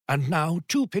And now,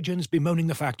 two pigeons bemoaning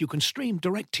the fact you can stream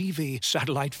DirecTV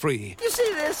satellite-free. You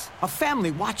see this? A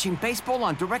family watching baseball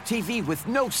on DirecTV with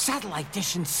no satellite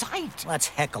dish in sight. Let's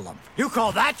heckle them. You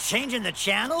call that changing the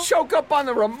channel? Choke up on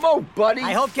the remote, buddy.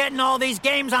 I hope getting all these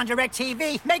games on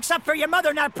DirecTV makes up for your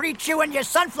mother not pre-chewing your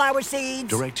sunflower seeds.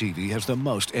 DirecTV has the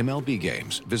most MLB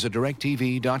games. Visit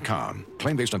DirecTV.com.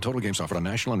 Claim based on total games offered on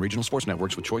national and regional sports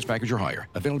networks with choice package or higher.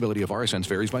 Availability of RSNs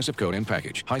varies by zip code and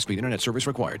package. High-speed internet service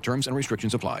required. Terms and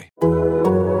restrictions apply. Hey,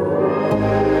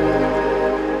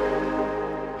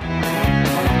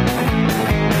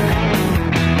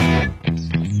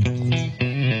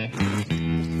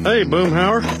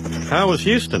 Boomhauer. How was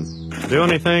Houston? Do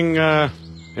anything,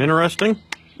 interesting?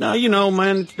 No,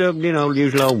 man,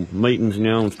 usual old meetings,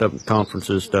 and stuff,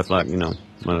 conferences, stuff like,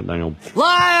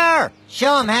 Liar!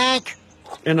 Show him, Hank.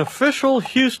 An official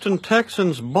Houston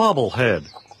Texans bobblehead.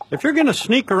 If you're going to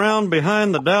sneak around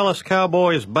behind the Dallas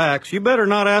Cowboys' backs, you better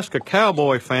not ask a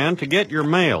Cowboy fan to get your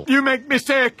mail. You make me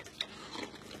sick.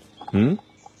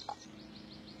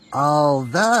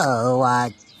 Although,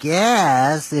 I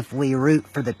guess if we root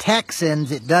for the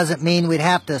Texans, it doesn't mean we'd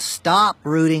have to stop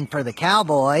rooting for the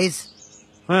Cowboys.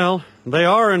 Well, they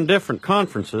are in different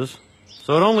conferences,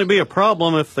 so it'd only be a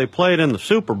problem if they played in the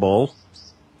Super Bowl.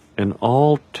 An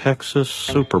all-Texas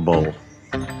Super Bowl.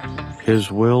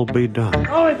 His will be done.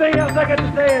 Only thing else I got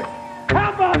to say is,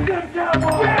 how about them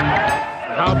Cowboys?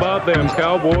 How about them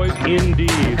Cowboys,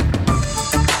 indeed.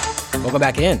 Welcome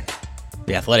back in.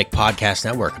 The Athletic Podcast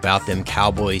Network, About Them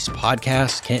Cowboys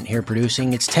podcast. Kent here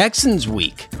producing. It's Texans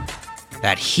week.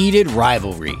 That heated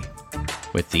rivalry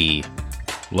with the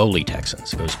lowly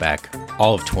Texans goes back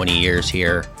all of 20 years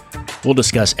here. We'll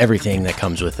discuss everything that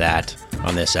comes with that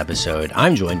on this episode.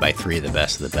 I'm joined by three of the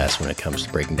best when it comes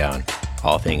to breaking down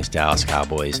all things Dallas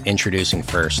Cowboys. Introducing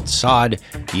first, Saad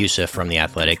Yousuf from The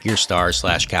Athletic, your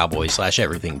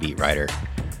star/Cowboys/everything beat writer.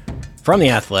 From The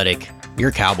Athletic,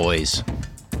 your Cowboys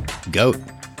GOAT,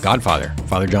 Godfather,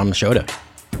 Father John Machota.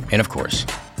 And of course,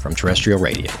 from terrestrial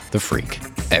radio, The Freak,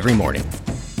 every morning,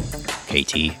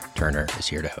 KT Turner is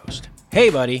here to host. Hey,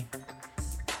 buddy.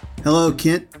 Hello,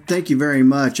 Kent. Thank you very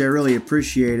much. I really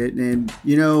appreciate it. And,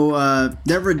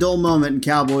 never a dull moment in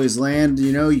Cowboys land.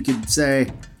 You could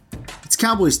say, it's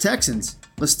Cowboys-Texans.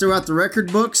 Let's throw out the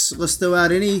record books. Let's throw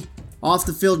out any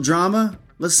off-the-field drama.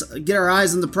 Let's get our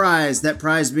eyes on the prize, that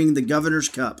prize being the Governor's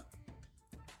Cup.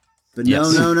 But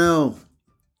yes. No.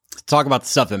 Talk about the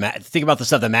stuff that think about the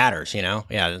stuff that matters,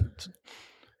 Yeah,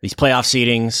 these playoff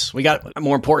seedings. We got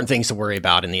more important things to worry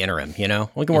about in the interim,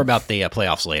 We can worry about the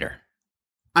playoffs later.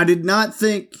 I did not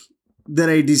think that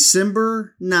a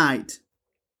December night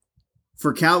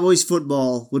for Cowboys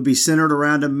football would be centered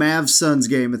around a Mavs-Suns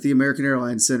game at the American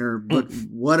Airlines Center, but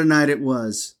what a night it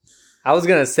was. I was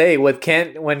going to say, when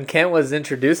Kent was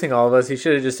introducing all of us, he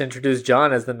should have just introduced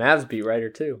John as the Mavs beat writer,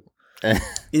 too.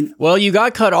 Well, you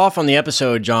got cut off on the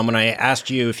episode, John, when I asked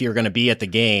you if you were going to be at the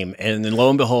game, and then lo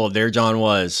and behold, there John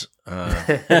was.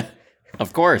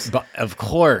 Of course. Of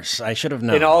course. I should have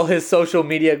known. In all his social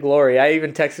media glory. I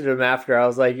even texted him after. I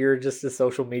was like, you're just a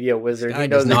social media wizard. He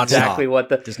knows exactly what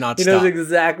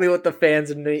the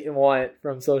fans want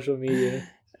from social media.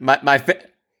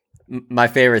 My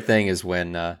favorite thing is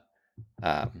when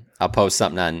I'll post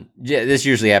something on, this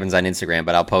usually happens on Instagram,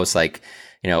 but I'll post 8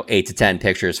 to 10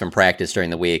 pictures from practice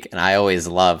during the week. And I always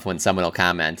love when someone will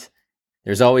comment.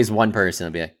 There's always one person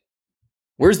who'll be like,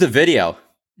 where's the video?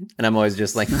 And I'm always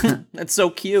just like, that's so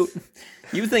cute.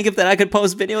 You think if that I could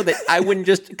post video that I wouldn't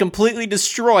just completely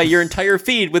destroy your entire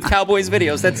feed with Cowboys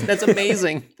videos? That's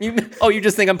amazing. You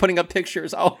just think I'm putting up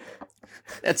pictures. Oh,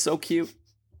 that's so cute.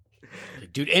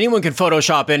 Dude, anyone can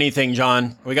Photoshop anything,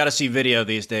 John. We got to see video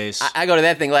these days. I go to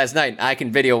that thing last night. I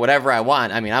can video whatever I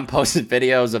want. I'm posting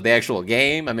videos of the actual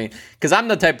game. Because I'm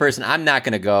the type of person, I'm not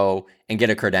going to go and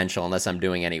get a credential unless I'm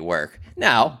doing any work.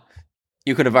 Now,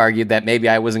 you could have argued that maybe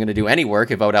I wasn't going to do any work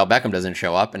if Odell Beckham doesn't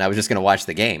show up, and I was just going to watch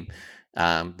the game.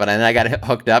 But then I got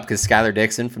hooked up because Skylar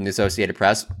Dixon from the Associated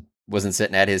Press wasn't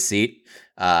sitting at his seat,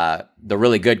 the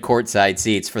really good courtside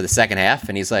seats for the second half.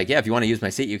 And he's like, yeah, if you want to use my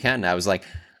seat, you can. And I was like,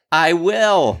 I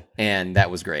will. And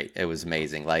that was great. It was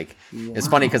amazing. It's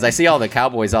funny because I see all the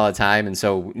Cowboys all the time. And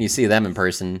so when you see them in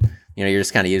person, you're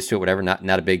just kind of used to it, whatever,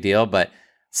 not a big deal. But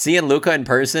seeing Luka in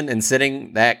person and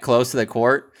sitting that close to the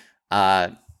court,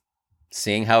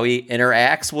 seeing how he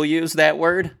interacts, we'll use that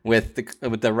word, with the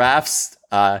refs,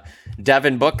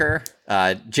 Devin Booker,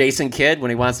 Jason Kidd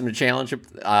when he wants him to challenge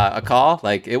a call.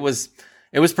 It was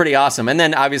pretty awesome. And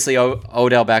then obviously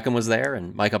Odell Beckham was there,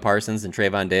 and Micah Parsons and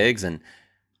Trayvon Diggs, and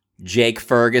Jake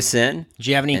Ferguson. Did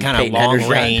you have any kind of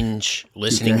long-range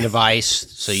listening device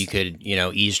so you could,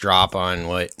 eavesdrop on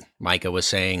what Micah was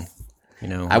saying?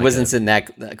 I wasn't sitting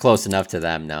that close enough to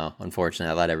them. No,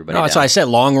 unfortunately, I let everybody. No, so I said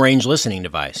long-range listening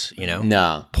device.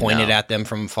 No, pointed at them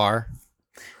from afar.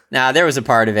 Now there was a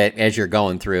part of it as you're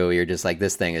going through. You're just like,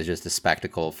 this thing is just a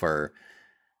spectacle for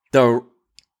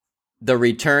the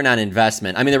return on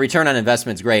investment. I mean, the return on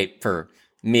investment is great for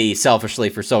me selfishly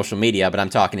for social media, but I'm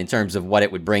talking in terms of what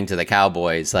it would bring to the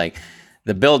Cowboys. Like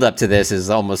the build up to this is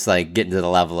almost like getting to the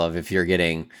level of if you're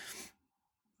getting,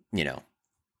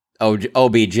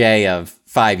 OBJ of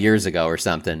 5 years ago or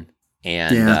something.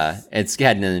 And it's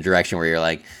heading in the direction where you're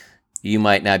like, you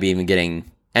might not be even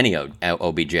getting any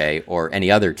OBJ or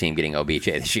any other team getting OBJ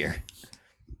this year.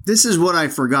 This is what I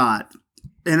forgot.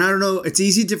 And I don't know, it's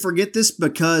easy to forget this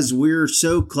because we're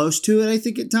so close to it, I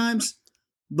think, at times.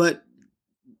 But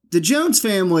the Jones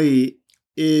family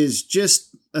is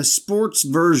just a sports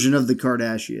version of the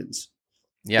Kardashians.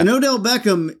 Yeah. And Odell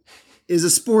Beckham is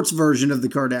a sports version of the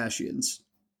Kardashians.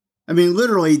 I mean,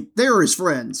 literally, they're his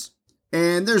friends.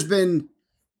 And there's been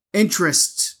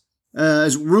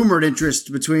rumored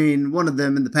interest between one of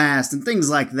them in the past and things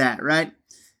like that, right?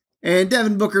 And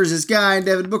Devin Booker's his guy. And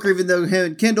Devin Booker, even though him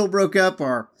and Kendall broke up,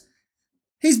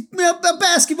 he's a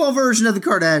basketball version of the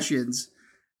Kardashians.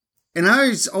 And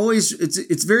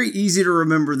it's very easy to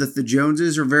remember that the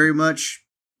Joneses are very much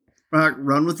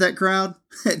run with that crowd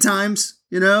at times,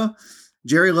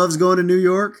 Jerry loves going to New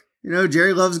York.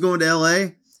 Jerry loves going to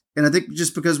L.A. And I think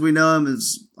just because we know him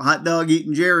as hot dog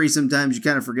eating Jerry, sometimes you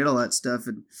kind of forget all that stuff.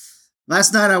 And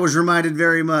last night I was reminded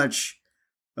very much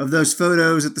of those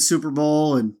photos at the Super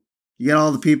Bowl, and you got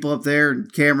all the people up there,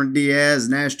 and Cameron Diaz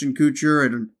and Ashton Kutcher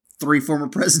and 3 former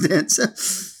presidents.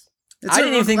 I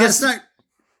didn't even think that's not.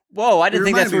 Whoa! I didn't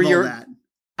think that's where you're.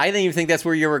 I didn't even think that's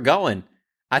where you were going.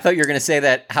 I thought you were going to say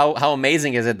that. How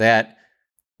amazing is it that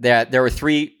there were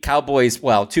 2 Cowboys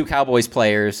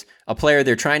players, a player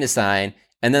they're trying to sign,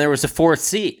 and then there was a 4th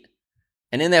seat,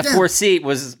 and in that 4th seat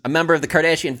was a member of the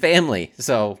Kardashian family.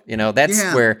 So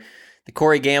that's where the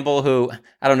Corey Gamble, who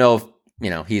I don't know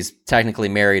if he's technically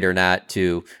married or not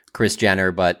to Kris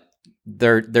Jenner, but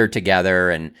they're together,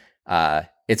 and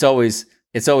it's always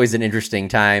an interesting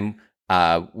time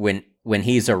when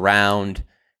he's around,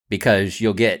 because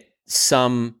you'll get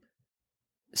somebody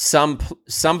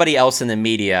else in the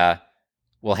media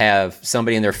will have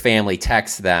somebody in their family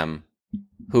text them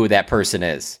who that person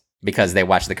is because they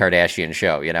watch the Kardashian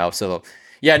show, So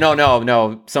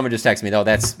no. Someone just texted me. No,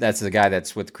 that's the guy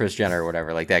that's with Kris Jenner or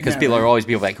whatever like that. Because people are always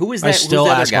like, who is that? I still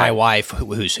ask my wife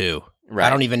who's who. Right. I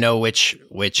don't even know which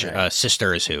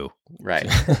sister is who. Right.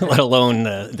 Let alone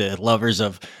the lovers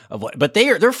of what. But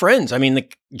they're friends. I mean,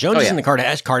 the Joneses and the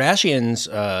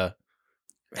Kardashians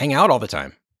hang out all the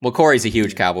time. Well, Corey's a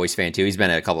huge Cowboys fan too. He's been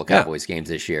at a couple of Cowboys games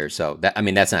this year, so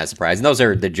that's not a surprise. And those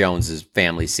are the Joneses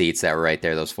family seats that were right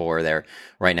there. Those 4 there,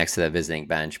 right next to the visiting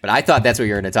bench. But I thought that's what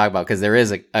you were going to talk about because there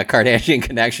is a Kardashian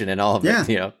connection in all of it.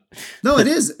 No, it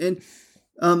is, and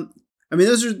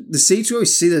those are the seats. We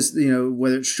always see this.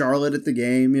 Whether it's Charlotte at the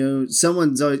game,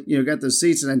 someone's got those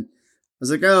seats, and I was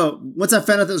like, oh, once I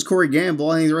found out that was Corey Gamble,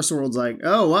 I think the rest of the world's like,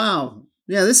 oh wow,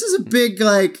 yeah, this is a big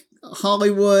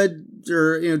Hollywood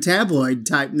or tabloid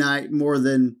type night more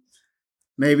than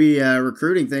maybe a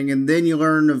recruiting thing. And then you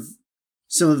learn of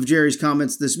some of Jerry's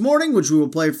comments this morning, which we will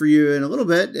play for you in a little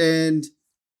bit, and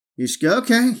you just go,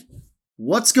 okay,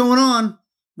 what's going on?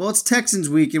 Well, it's Texans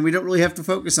week, and we don't really have to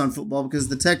focus on football because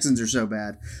the Texans are so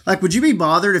bad. Would you be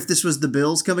bothered if this was the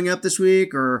Bills coming up this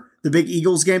week or the big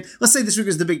Eagles game? Let's say this week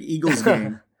is the big Eagles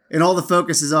game, and all the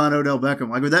focus is on Odell Beckham.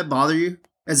 Would that bother you?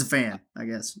 As a fan, I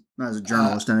guess, not as a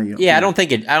journalist. I know you. I don't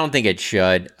think it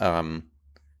should.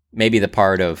 Maybe the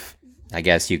part of, I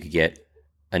guess, you could get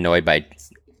annoyed by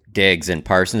Diggs and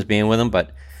Parsons being with them,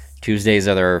 but Tuesdays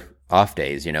are their off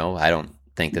days. I don't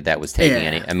think that was taking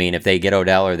any. I mean, if they get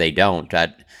Odell or they don't,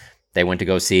 they went to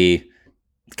go see.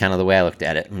 Kind of the way I looked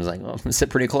at it, I was like, well, I'm gonna sit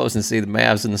pretty close and see the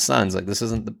Mavs and the Suns. Like, this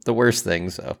isn't the worst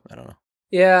thing. So I don't know.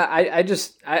 Yeah, I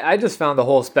just found the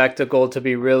whole spectacle to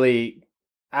be really.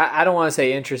 I don't want to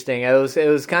say interesting. It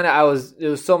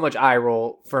was so much eye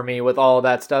roll for me with all of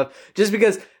that stuff. Just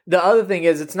because the other thing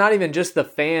is, it's not even just the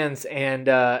fans and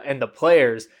the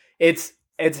players. It's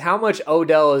how much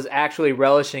Odell is actually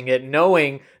relishing it,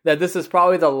 knowing that this is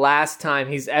probably the last time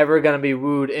he's ever going to be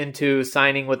wooed into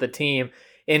signing with a team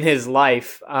in his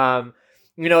life.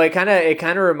 It kind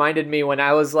of reminded me when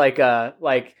I was an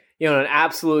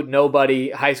absolute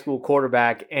nobody high school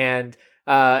quarterback, and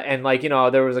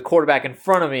there was a quarterback in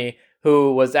front of me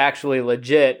who was actually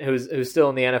legit, who's still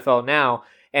in the NFL now.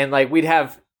 And we'd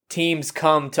have teams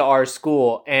come to our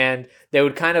school, and they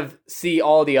would kind of see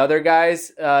all the other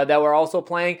guys that were also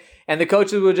playing, and the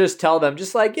coaches would just tell them,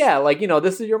 just like, yeah, like,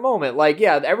 this is your moment. Like,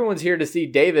 yeah, everyone's here to see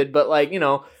David, but like,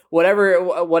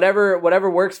 whatever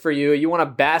works for you. You want to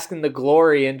bask in the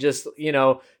glory and just,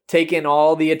 take in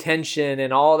all the attention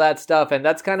and all that stuff. And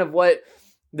that's kind of what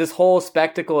this whole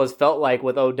spectacle has felt like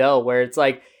with Odell, where it's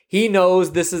like, he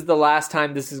knows this is the last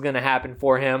time this is going to happen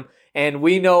for him. And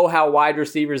we know how wide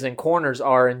receivers and corners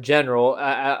are in general,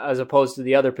 as opposed to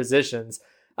the other positions.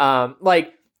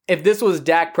 Like, if this was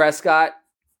Dak Prescott's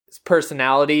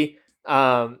personality,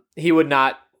 he would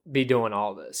not be doing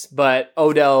all this. But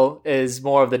Odell is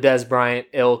more of the Dez Bryant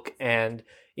ilk, and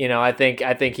I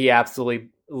think he absolutely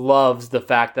loves the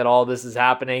fact that all this is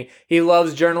happening. He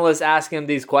loves journalists asking him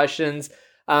these questions.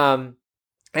 And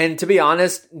to be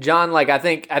honest, John, like I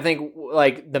think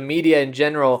like the media in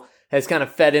general has kind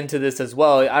of fed into this as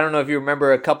well. I don't know if you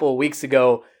remember a couple of weeks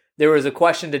ago, there was a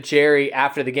question to Jerry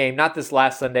after the game, not this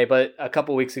last Sunday, but a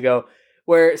couple of weeks ago,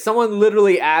 where someone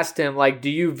literally asked him, like, do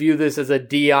you view this as a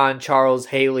Deion Charles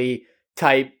Haley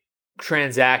type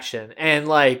transaction? And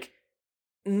like,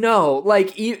 no,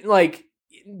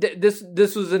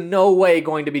 this was in no way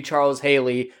going to be Charles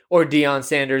Haley or Deion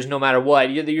Sanders, no matter what.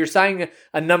 You're signing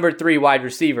a number 3 wide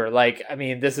receiver. Like, I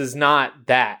mean, this is not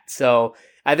that. So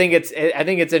I think it's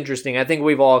interesting. I think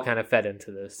we've all kind of fed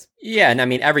into this. Yeah, and I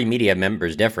mean, every media member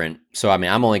is different. So I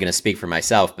mean, I'm only going to speak for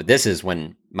myself, but this is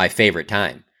my favorite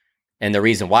time. And the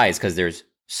reason why is because there's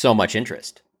so much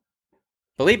interest.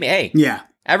 Believe me, hey, yeah,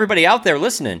 everybody out there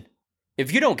listening,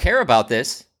 if you don't care about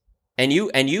this and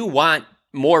you want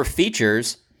more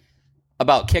features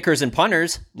about kickers and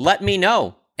punters, let me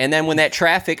know. And then when that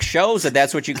traffic shows that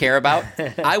that's what you care about,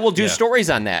 I will do stories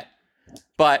on that.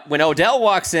 But when Odell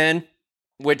walks in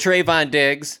with Trayvon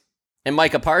Diggs and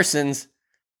Micah Parsons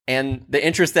and the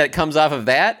interest that comes off of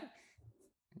that,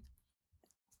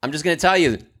 I'm just going to tell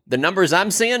you, the numbers I'm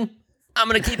seeing, I'm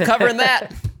going to keep covering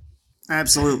that.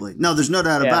 Absolutely. No, there's no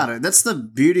doubt about it. That's the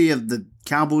beauty of the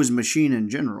Cowboys machine in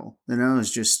general.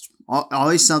 It's just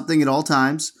always something at all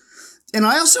times. And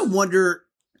I also wonder,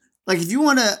 like, if you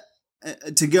want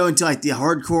to go into like the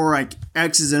hardcore, like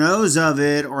X's and O's of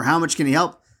it, or how much can he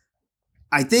help?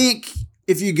 I think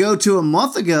if you go to a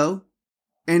month ago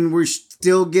and we're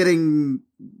still getting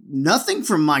nothing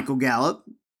from Michael Gallup,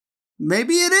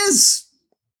 maybe it is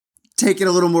taken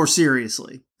a little more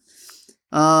seriously.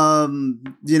 By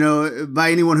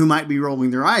anyone who might be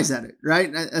rolling their eyes at it,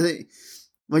 right? I think,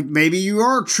 like, maybe you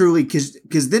are truly,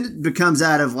 because then it becomes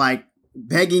out of like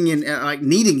begging and like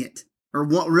needing it, or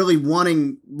really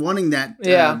wanting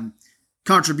that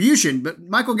contribution. But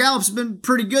Michael Gallup's been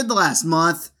pretty good the last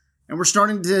month, and we're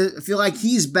starting to feel like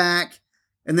he's back.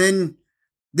 And then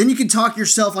you can talk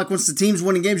yourself, like, once the team's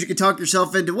winning games, you can talk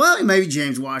yourself into, well, maybe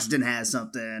James Washington has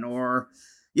something, or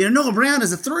Noah Brown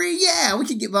is a 3. Yeah, we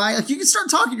can get by. Like, you can start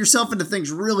talking yourself into things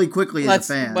really quickly as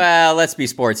a fan. Well, let's be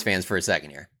sports fans for a second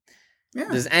here. Yeah.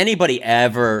 Does anybody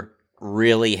ever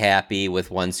really happy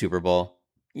with one Super Bowl?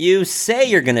 You say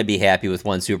you're going to be happy with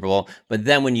one Super Bowl, but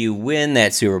then when you win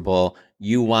that Super Bowl,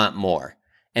 you want more.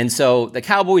 And so the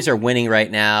Cowboys are winning right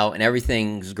now, and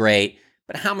everything's great.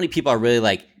 But how many people are really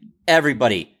like,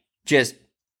 everybody, just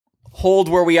hold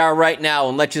where we are right now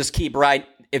and let's just keep riding?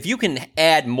 If you can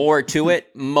add more to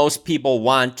it, most people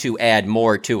want to add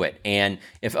more to it. And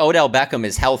if Odell Beckham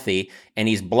is healthy and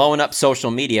he's blowing up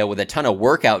social media with a ton of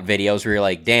workout videos where you're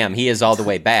like, damn, he is all the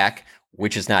way back,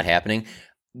 which is not happening,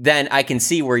 then I can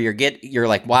see where you're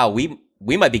like, wow, we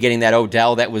might be getting that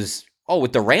Odell that was,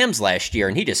 with the Rams last year,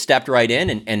 and he just stepped right in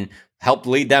and helped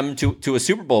lead them to a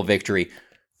Super Bowl victory.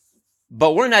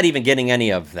 But we're not even getting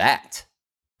any of that.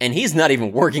 And he's not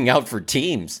even working out for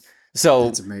teams. So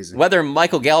that's amazing. Whether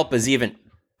Michael Gallup is even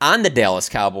on the Dallas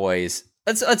Cowboys,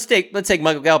 let's take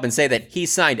Michael Gallup and say that he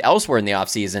signed elsewhere in the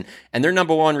offseason, and their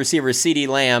number 1 receiver is CeeDee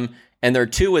Lamb, and their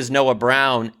 2 is Noah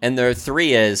Brown, and their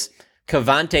 3 is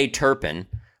Kevontae Turpin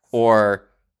or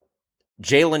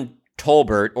Jalen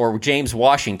Tolbert or James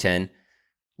Washington.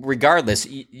 Regardless,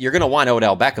 you're going to want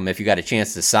Odell Beckham if you got a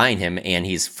chance to sign him and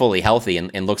he's fully healthy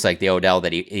and looks like the Odell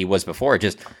that he was before.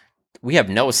 Just, we have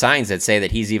no signs that say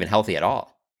that he's even healthy at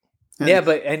all. Yeah,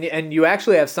 but and you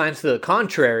actually have signs to the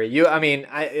contrary.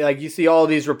 You see all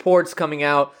these reports coming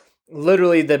out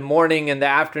literally the morning and the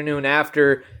afternoon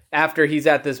after he's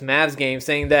at this Mavs game,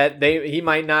 saying that he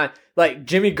might not, like,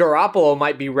 Jimmy Garoppolo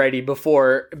might be ready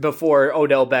before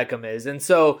Odell Beckham is. And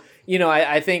so,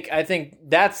 I think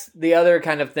that's the other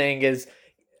kind of thing is,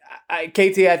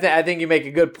 KT, I think you make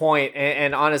a good point.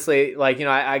 And honestly, like,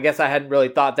 I guess I hadn't really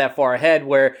thought that far ahead,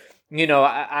 where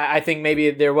I think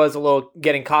maybe there was a little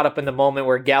getting caught up in the moment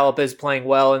where Gallup is playing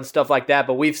well and stuff like that,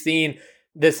 but we've seen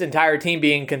this entire team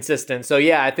being consistent. So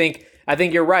yeah, I think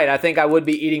you're right. I think I would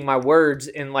be eating my words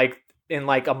in like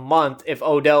a month if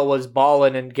Odell was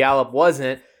balling and Gallup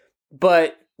wasn't,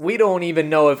 but we don't even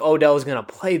know if Odell is going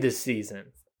to play this season.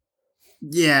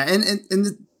 Yeah, and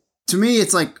to me,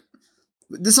 it's like,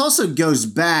 this also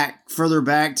goes further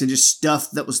back to just stuff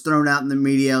that was thrown out in the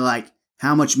media, like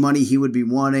how much money he would be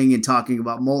wanting and talking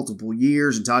about multiple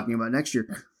years and talking about next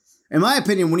year. In my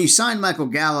opinion, when you sign Michael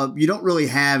Gallup, you don't really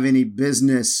have any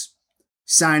business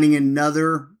signing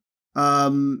another.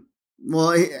 Odell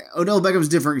Beckham's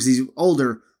different because he's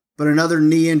older, but another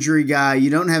knee injury guy, you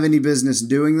don't have any business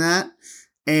doing that.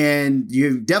 And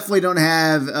you definitely don't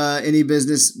have any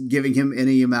business giving him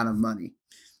any amount of money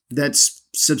that's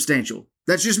substantial.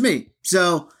 That's just me.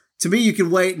 So to me, you can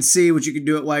wait and see what you can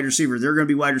do at wide receiver. There are going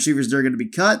to be wide receivers that are going to be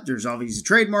cut. There's obviously a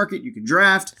trade market. You can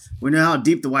draft. We know how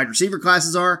deep the wide receiver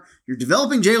classes are. You're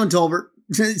developing Jalen Tolbert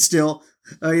still.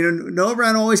 Noah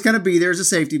Brown will always kind of be there as a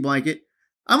safety blanket.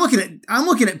 I'm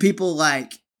looking at people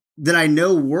like that I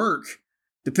know work.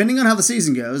 Depending on how the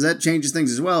season goes, that changes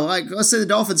things as well. Like, let's say the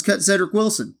Dolphins cut Cedric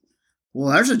Wilson.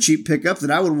 Well, there's a cheap pickup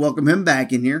that I would welcome him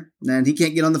back in here. And he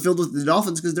can't get on the field with the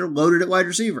Dolphins because they're loaded at wide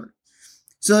receiver.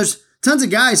 So there's tons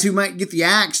of guys who might get the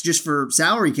axe just for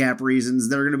salary cap reasons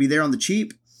that are going to be there on the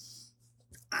cheap.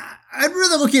 I'd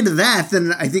rather look into that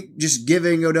than I think just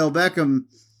giving Odell Beckham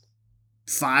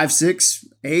 $5, $6,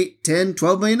 $8, $10,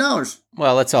 $12 million.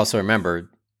 Well, let's also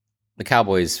remember the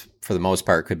Cowboys, for the most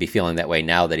part, could be feeling that way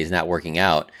now that he's not working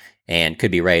out and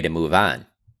could be ready to move on.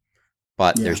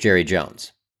 But there's Jerry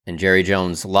Jones. And Jerry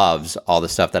Jones loves all the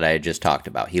stuff that I had just talked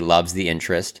about. He loves the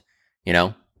interest,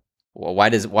 Why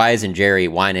isn't Jerry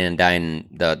whining and dining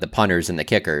the punters and the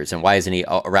kickers? And why isn't he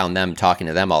around them talking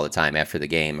to them all the time after the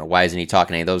game? Or why isn't he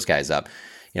talking any of those guys up?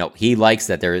 He likes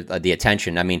that they're the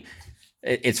attention. I mean,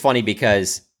 it's funny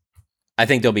because I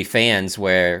think there'll be fans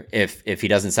where if he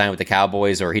doesn't sign with the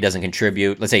Cowboys or he doesn't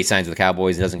contribute, let's say he signs with the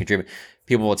Cowboys and doesn't contribute,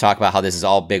 people will talk about how this is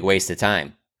all a big waste of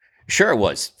time. Sure it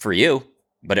was for you,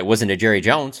 but it wasn't to Jerry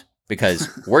Jones because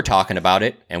we're talking about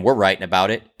it and we're writing about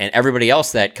it and everybody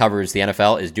else that covers the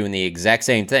NFL is doing the exact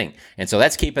same thing. And so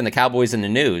that's keeping the Cowboys in the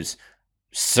news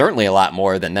certainly a lot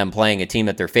more than them playing a team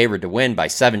that they're favored to win by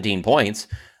 17 points.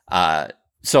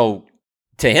 So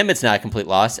to him, it's not a complete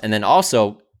loss. And then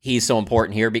also, he's so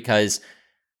important here because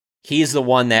he's the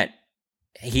one that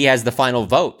he has the final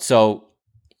vote. So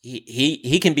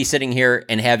he can be sitting here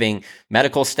and having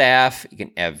medical staff. You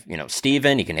can have,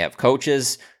 Steven, you can have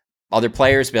coaches, other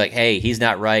players be like, hey, he's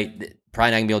not right.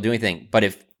 Probably not gonna be able to do anything. But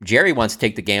if Jerry wants to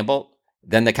take the gamble,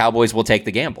 then the Cowboys will take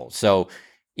the gamble. So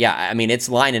yeah, I mean, it's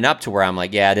lining up to where I'm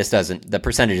like, yeah, the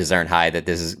percentages aren't high that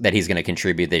he's going to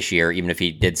contribute this year, even if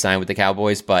he did sign with the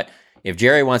Cowboys. But if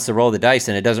Jerry wants to roll the dice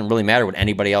and it doesn't really matter what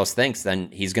anybody else thinks,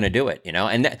 then he's going to do it,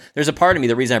 And there's a part of me,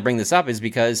 the reason I bring this up is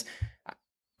because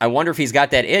I wonder if he's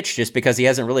got that itch just because he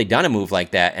hasn't really done a move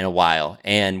like that in a while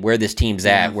and where this team's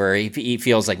at, where he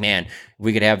feels like, man,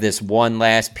 we could have this one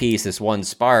last piece, this one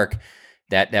spark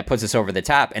that puts us over the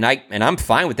top. And I'm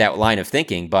fine with that line of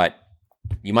thinking, but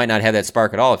you might not have that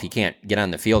spark at all if you can't get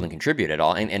on the field and contribute at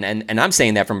all. And I'm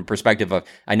saying that from a perspective of,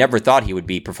 I never thought he would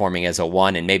be performing as a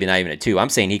 1 and maybe not even a 2. I'm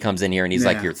saying he comes in here and he's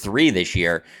like your 3 this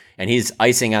year and he's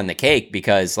icing on the cake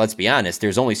because let's be honest,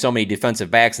 there's only so many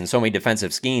defensive backs and so many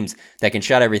defensive schemes that can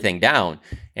shut everything down.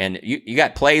 And you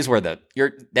got plays where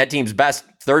that team's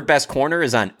third best corner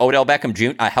is on Odell Beckham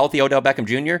Jr., a healthy Odell Beckham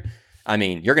Jr. I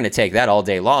mean, you're going to take that all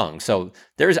day long. So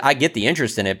I get the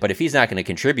interest in it, but if he's not going to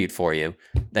contribute for you,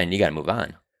 then you got to move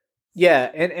on. Yeah,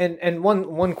 and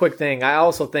one quick thing, I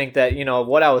also think that,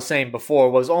 what I was saying before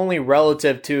was only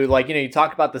relative to, you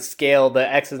talk about the scale, the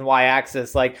X and Y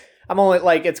axis, I'm only,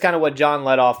 it's kind of what John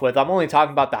led off with. I'm only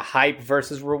talking about the hype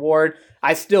versus reward.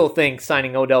 I still think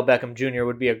signing Odell Beckham Jr.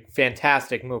 would be a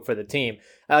fantastic move for the team.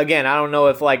 Again, I don't know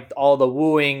if, all the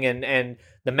wooing and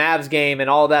the Mavs game and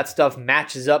all that stuff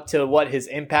matches up to what his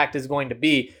impact is going to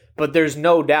be. But there's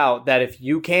no doubt that if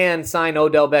you can sign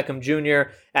Odell Beckham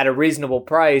Jr. at a reasonable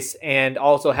price and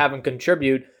also have him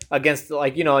contribute against,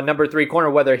 a number 3 corner,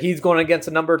 whether he's going against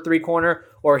a number 3 corner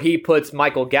or he puts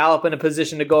Michael Gallup in a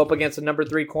position to go up against a number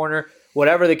 3 corner,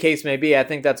 whatever the case may be, I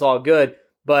think that's all good.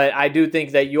 But I do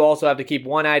think that you also have to keep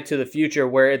one eye to the future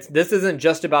where this isn't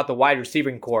just about the wide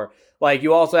receiving core.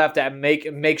 You also have to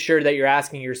make sure that you're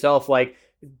asking yourself,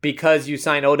 because you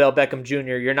sign Odell Beckham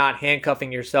Jr., you're not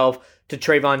handcuffing yourself to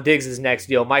Trayvon Diggs' next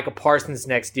deal, Michael Parsons'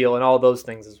 next deal, and all those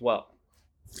things as well.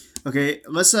 Okay,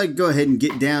 let's go ahead and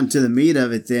get down to the meat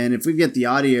of it then. If we get the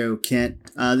audio,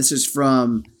 Kent, this is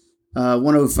from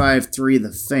 105.3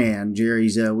 The Fan,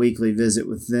 Jerry's weekly visit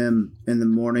with them in the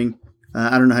morning.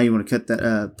 I don't know how you want to cut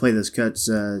that, play those cuts,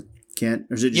 Kent.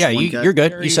 Or is it just one cut? You're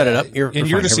good. You set it up. You're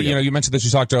just, fine. you mentioned that you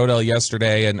talked to Odell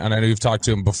yesterday, and I know you've talked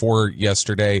to him before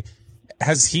yesterday.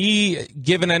 Has he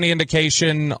given any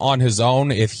indication on his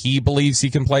own if he believes he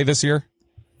can play this year?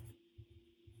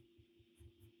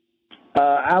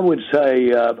 I would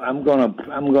say I'm gonna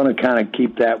kind of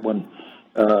keep that one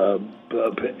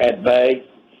at bay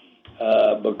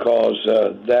because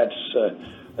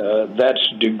that's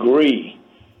degree.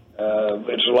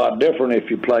 It's a lot different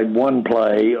if you played one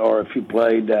play or if you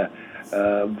played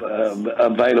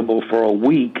available for a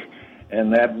week,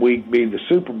 and that week be the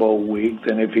Super Bowl week,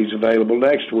 than if he's available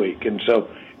next week. And so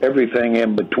everything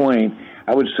in between,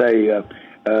 I would say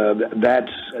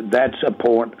that's a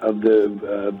point of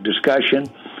the discussion.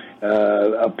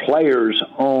 A player's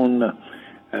own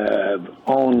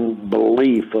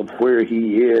belief of where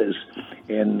he is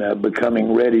in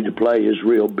becoming ready to play is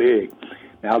real big.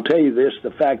 Now, I'll tell you this, the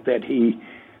fact that he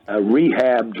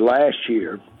rehabbed last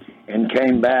year and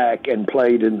came back and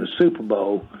played in the Super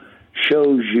Bowl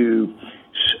shows you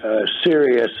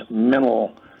serious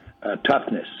mental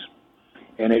toughness,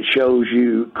 and it shows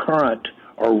you current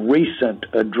or recent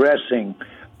addressing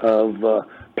of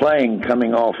playing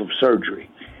coming off of surgery.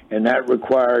 And that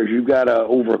requires you've got to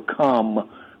overcome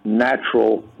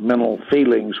natural mental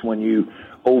feelings when you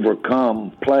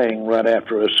overcome playing right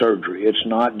after a surgery. It's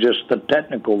not just the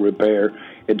technical repair,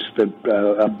 it's the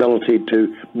ability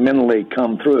to mentally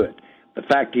come through it. The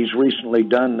fact he's recently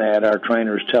done that, our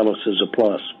trainers tell us, is a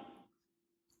plus.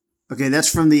 Okay, that's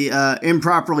from the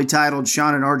improperly titled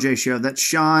Sean and RJ show. That's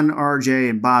Sean, RJ,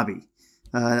 and Bobby.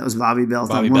 That was Bobby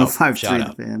Bell on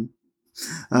 105.3 The Fan.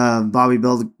 Bobby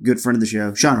Bell, good friend of the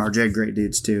show. Sean and RJ, great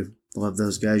dudes too. Love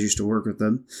those guys. Used to work with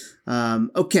them.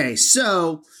 Okay,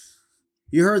 so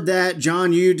you heard that.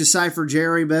 John, you decipher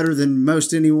Jerry better than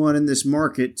most anyone in this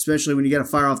market, especially when you got to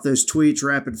fire off those tweets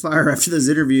rapid fire after those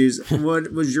interviews.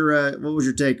 What was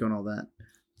your take on all that?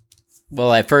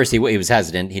 Well, at first he was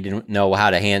hesitant. He didn't know how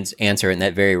to answer it, and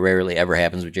that very rarely ever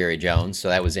happens with Jerry Jones. So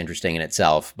that was interesting in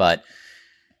itself. But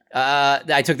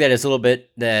I took that as a little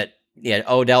bit that,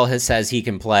 Odell says he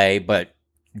can play, but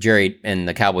Jerry and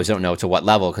the Cowboys don't know to what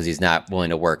level because he's not willing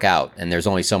to work out. And there's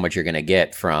only so much you're going to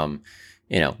get from,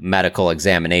 medical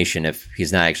examination if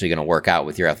he's not actually going to work out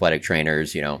with your athletic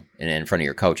trainers, and in front of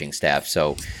your coaching staff.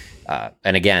 So,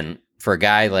 and again, for a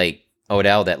guy like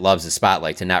Odell that loves the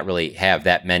spotlight, to not really have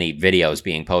that many videos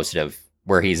being posted of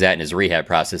where he's at in his rehab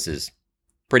process is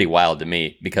pretty wild to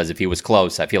me, because if he was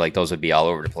close, I feel like those would be all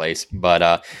over the place.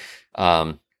 But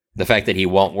the fact that he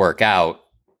won't work out,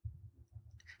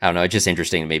 I don't know, it's just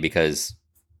interesting to me because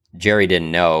Jerry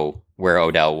didn't know where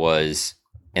Odell was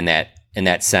in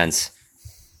that sense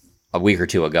a week or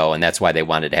two ago, and that's why they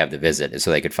wanted to have the visit,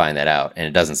 so they could find that out. And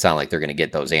it doesn't sound like they're going to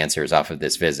get those answers off of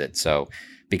this visit. So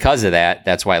because of that,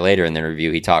 that's why later in the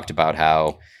interview he talked about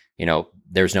how,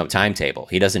 there's no timetable.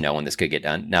 He doesn't know when this could get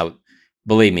done. Now,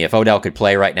 believe me, if Odell could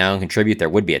play right now and contribute, there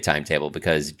would be a timetable,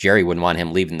 because Jerry wouldn't want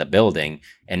him leaving the building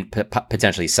and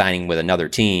potentially signing with another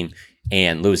team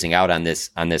and losing out on this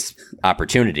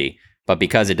opportunity. But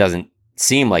because it doesn't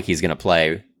seem like he's going to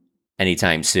play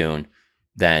anytime soon,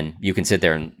 then you can sit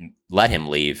there and let him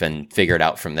leave and figure it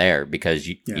out from there, because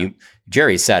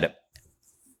Jerry said it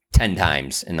 10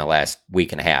 times in the last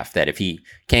week and a half that if he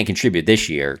can't contribute this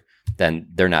year, then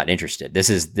they're not interested. This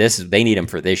is they need him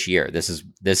for this year. This is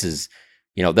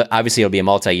obviously it'll be a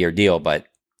multi-year deal, but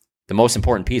the most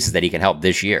important piece is that he can help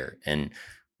this year. And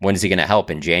when is he going to help?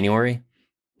 In January?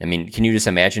 I mean, can you just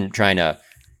imagine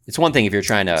it's one thing if you're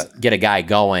trying to get a guy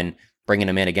going, bringing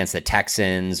him in against the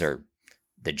Texans or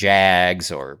the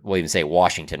Jags, or we'll even say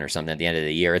Washington or something at the end of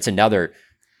the year. It's another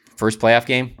first playoff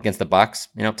game against the Bucs,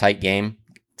 tight game.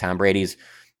 Tom Brady's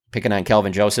picking on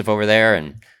Kelvin Joseph over there,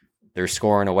 and they're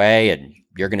scoring away, and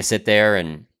you're going to sit there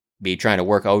and be trying to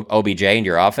work OBJ into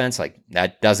your offense. Like,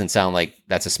 that doesn't sound like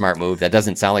that's a smart move. That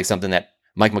doesn't sound like something that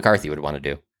Mike McCarthy would want to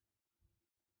do.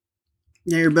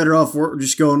 Yeah, you're better off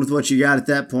just going with what you got at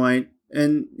that point.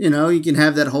 And, you can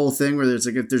have that whole thing where it's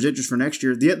like, if there's interest for next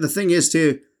year. The thing is,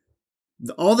 too,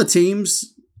 all the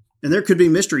teams, and there could be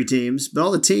mystery teams, but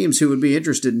all the teams who would be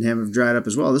interested in him have dried up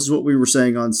as well. This is what we were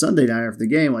saying on Sunday night after the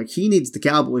game. Like, he needs the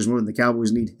Cowboys more than the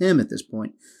Cowboys need him at this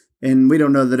point. And we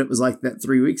don't know that it was like that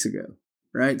 3 weeks ago,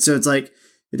 right? So it's like,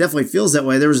 it definitely feels that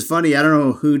way. There was I don't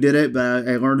know who did it, but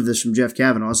I learned this from Jeff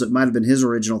Kavanaugh, so it might have been his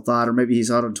original thought, or maybe he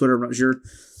saw it on Twitter, I'm not sure.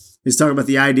 He's talking about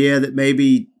the idea that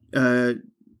maybe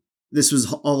this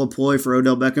was all a ploy for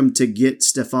Odell Beckham to get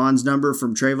Stefon's number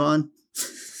from Trayvon.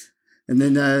 And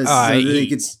then so he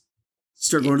could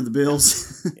Start going to the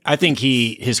Bills. I think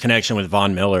his connection with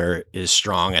Von Miller is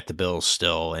strong at the Bills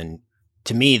still, and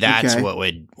to me, that's what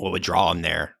would draw him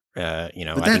there. I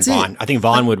think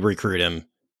Vaughn would recruit him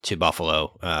to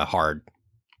Buffalo hard,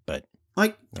 but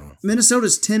like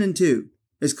Minnesota's 10-2,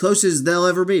 as close as they'll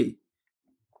ever be.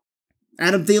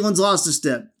 Adam Thielen's lost a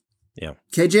step. Yeah,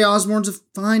 KJ Osborne's a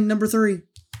fine number 3,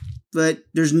 but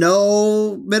there's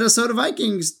no Minnesota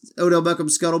Vikings Odell Beckham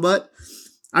scuttlebutt.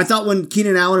 I thought when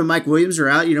Keenan Allen and Mike Williams are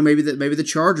out, maybe the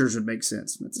Chargers would make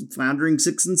sense. It's a floundering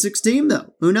 6-6 team,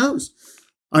 though. Who knows?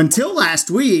 Until last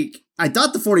week, I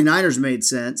thought the 49ers made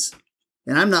sense.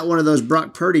 And I'm not one of those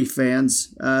Brock Purdy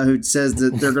fans who says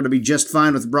that they're going to be just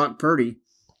fine with Brock Purdy.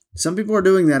 Some people are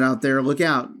doing that out there. Look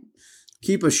out.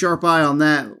 Keep a sharp eye on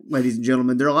that, ladies and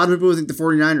gentlemen. There are a lot of people who think the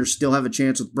 49ers still have a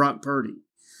chance with Brock Purdy.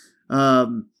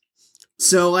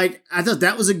 So I thought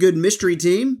that was a good mystery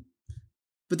team.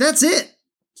 But that's it.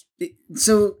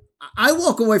 So I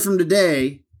walk away from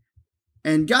today,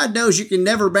 and God knows you can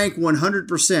never bank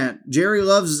 100%. Jerry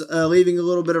loves leaving a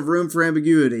little bit of room for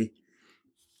ambiguity.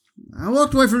 I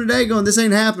walked away from today going, this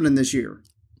ain't happening this year.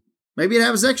 Maybe it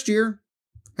happens next year.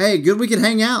 Hey, good we could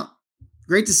hang out.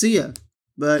 Great to see you.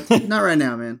 But not right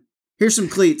now, man. Here's some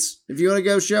cleats. If you want to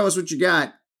go show us what you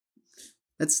got.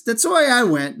 That's the way I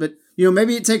went. But,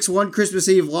 maybe it takes one Christmas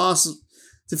Eve loss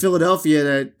to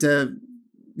Philadelphia to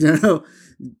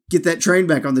get that train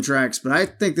back on the tracks. But I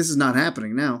think this is not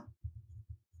happening now.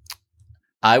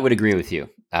 I would agree with you.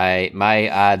 My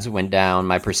odds went down.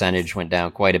 My percentage went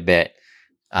down quite a bit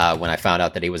when I found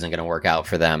out that he wasn't going to work out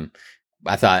for them.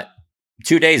 I thought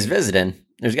 2 days visiting,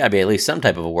 there's got to be at least some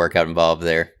type of a workout involved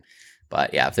there.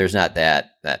 But yeah, if there's not that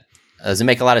doesn't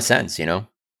make a lot of sense, Yeah,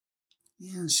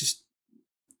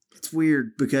 it's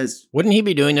weird because... Wouldn't he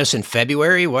be doing this in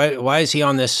February? Why is he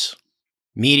on this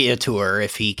media tour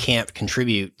if he can't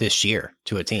contribute this year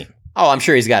to a team? Oh, I'm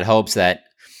sure he's got hopes that,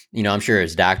 I'm sure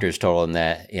his doctors told him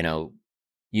that,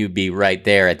 you'd be right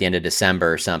there at the end of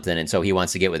December or something. And so he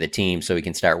wants to get with a team so he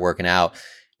can start working out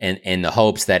and in the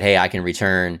hopes that, hey, I can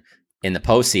return in the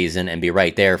postseason and be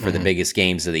right there for the biggest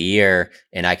games of the year.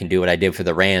 And I can do what I did for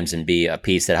the Rams and be a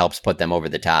piece that helps put them over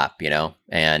the top,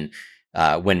 and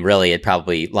when really it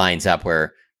probably lines up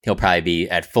where he'll probably be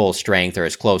at full strength or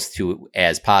as close to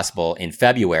as possible in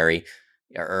February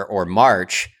or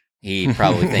March. He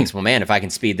probably thinks, well, man, if I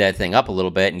can speed that thing up a little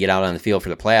bit and get out on the field for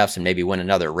the playoffs and maybe win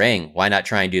another ring, why not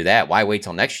try and do that? Why wait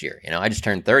till next year? I just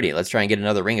turned 30. Let's try and get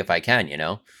another ring if I can,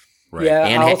 Right. Yeah,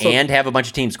 and have a bunch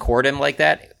of teams court him like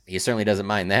that. He certainly doesn't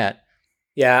mind that.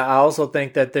 Yeah, I also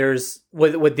think that there's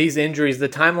with these injuries, the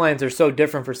timelines are so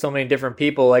different for so many different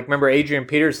people. Like, remember Adrian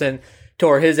Peterson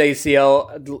tore his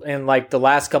ACL in like the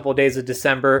last couple of days of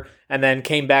December and then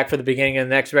came back for the beginning of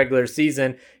the next regular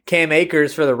season. Cam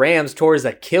Akers for the Rams tore his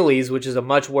Achilles, which is a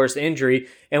much worse injury,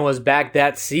 and was back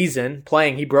that season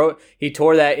playing. He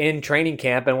tore that in training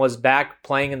camp and was back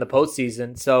playing in the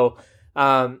postseason. So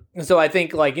I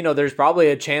think there's probably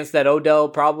a chance that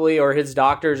Odell or his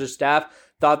doctors or staff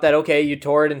thought that, okay, you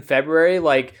tore it in February,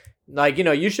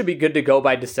 you should be good to go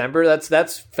by December.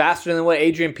 That's faster than what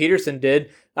Adrian Peterson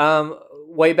did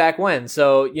way back when.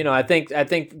 So, I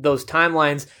think those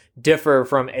timelines differ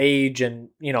from age and,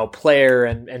 player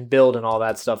and build and all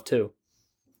that stuff too.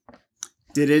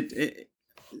 Did it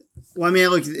well, I mean,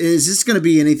 look, is this going to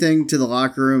be anything to the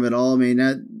locker room at all? I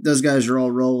mean, those guys are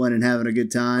all rolling and having a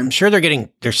good time. I'm sure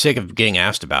they're sick of getting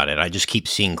asked about it. I just keep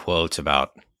seeing quotes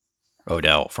about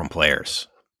Odell from players.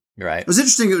 Right. It was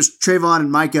interesting. It was Trayvon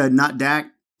and Micah, not Dak.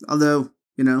 Although,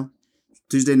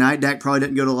 Tuesday night, Dak probably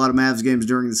didn't go to a lot of Mavs games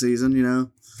during the season,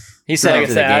 He said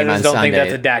after the game on Sunday. I don't think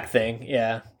that's a Dak thing.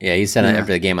 Yeah. Yeah, he said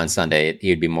after the game on Sunday,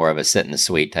 he'd be more of a sit in the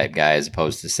suite type guy as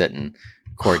opposed to sitting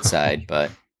courtside.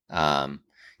 But,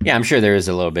 yeah, I'm sure there is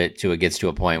a little bit to it gets to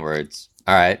a point where it's,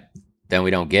 all right, then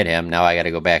we don't get him. Now I got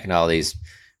to go back into all these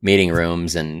meeting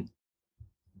rooms and,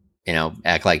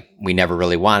 act like we never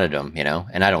really wanted him,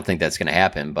 and I don't think that's going to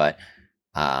happen. But,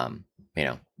 I've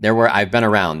been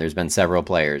around, there's been several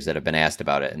players that have been asked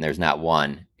about it, and there's not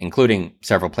one, including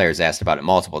several players asked about it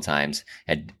multiple times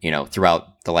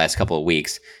throughout the last couple of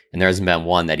weeks. And there hasn't been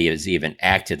one that he has even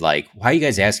acted like, why are you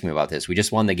guys asking me about this? We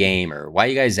just won the game. Or why are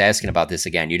you guys asking about this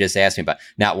again? You just asked me about,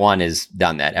 not one has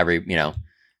done that.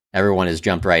 Everyone has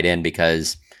jumped right in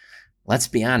because let's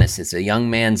be honest, it's a young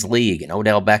man's league and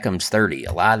Odell Beckham's 30.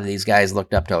 A lot of these guys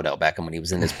looked up to Odell Beckham when he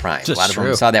was in his prime. A lot of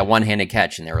them saw that one-handed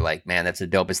catch and they were like, man, that's the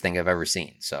dopest thing I've ever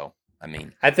seen. So, I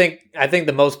mean, I think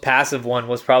the most passive one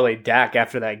was probably Dak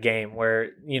after that game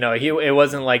where, it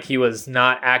wasn't like he was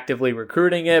not actively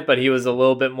recruiting it, but he was a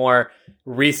little bit more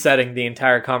resetting the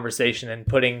entire conversation and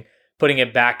putting putting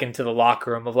it back into the locker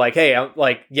room of like, hey, I'm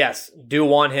like, yes, do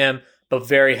want him, but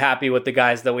very happy with the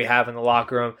guys that we have in the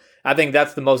locker room. I think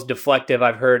that's the most deflective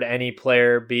I've heard any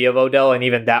player be of Odell, and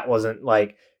even that wasn't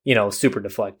like, super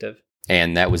deflective.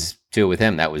 And that was too with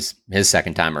him. That was his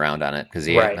second time around on it because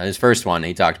his first one,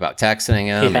 he talked about texting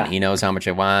him and he knows how much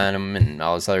I want him and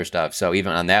all this other stuff. So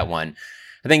even on that one,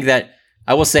 I think that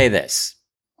I will say this,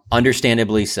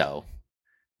 understandably so,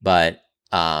 but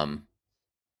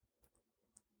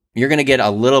you're going to get a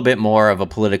little bit more of a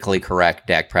politically correct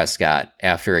Dak Prescott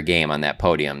after a game on that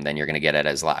podium than you're going to get at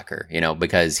his locker,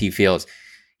 because he feels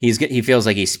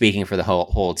like he's speaking for the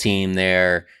whole team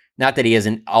there. Not that he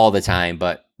isn't all the time,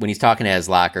 but when he's talking to his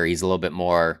locker, he's a little bit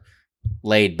more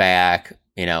laid back,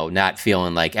 not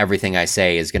feeling like everything I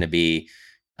say is going to be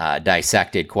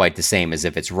dissected quite the same as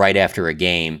if it's right after a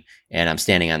game and I'm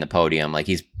standing on the podium. Like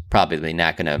he's probably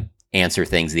not going to answer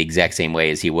things the exact same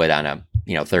way as he would on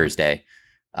a Thursday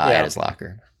at his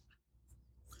locker.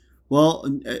 Well,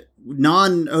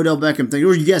 non-Odell Beckham thing.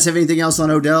 Or you guys have anything else on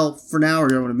Odell for now, or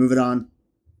do you want to move it on?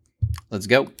 Let's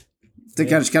go. I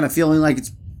think I'm just kind of feeling like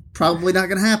it's probably not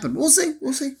going to happen. We'll see.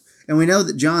 And we know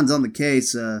that John's on the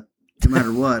case no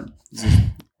matter what. He's just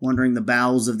wandering the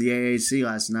bowels of the AAC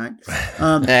last night.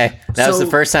 Hey, that was the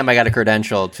first time I got a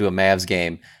credential to a Mavs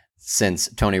game since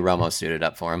Tony Romo suited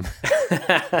up for him.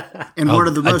 And one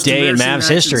of the most day in Mavs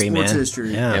history, man.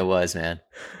 History. Yeah. It was, man.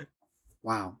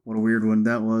 Wow, what a weird one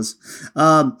that was.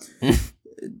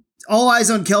 All eyes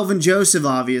on Kelvin Joseph,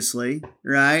 obviously,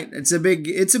 right? It's a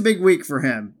big week for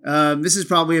him. This is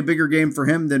probably a bigger game for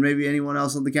him than maybe anyone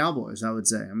else on the Cowboys, I would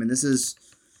say. I mean, this is,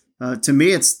 to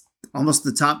me, it's almost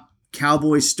the top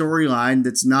Cowboys storyline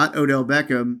that's not Odell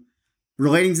Beckham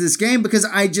relating to this game because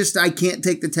I can't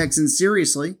take the Texans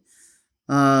seriously.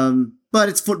 But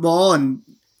it's football, and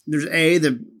there's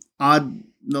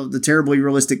the terribly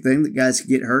realistic thing that guys could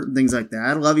get hurt and things like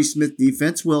that. Lovie Smith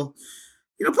defense will,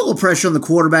 put a little pressure on the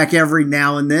quarterback every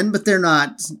now and then, but they're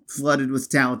not flooded with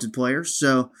talented players.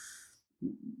 So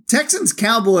Texans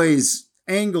Cowboys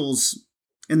angles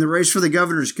in the race for the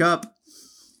Governor's Cup,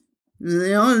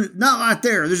 not a lot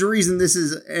there. There's a reason this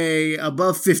is a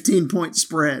above 15-point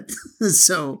spread.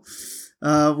 So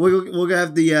we'll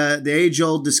have the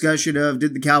age-old discussion of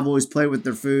did the Cowboys play with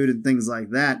their food and things like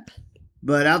that.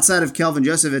 But outside of Kelvin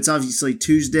Joseph, it's obviously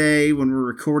Tuesday when we're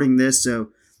recording this, so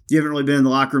you haven't really been in the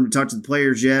locker room to talk to the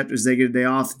players yet as they get a day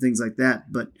off and things like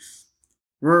that. But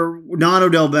we're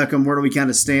non-Odell Beckham. Where do we kind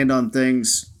of stand on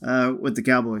things with the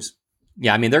Cowboys?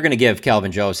 Yeah, I mean, they're going to give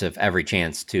Kelvin Joseph every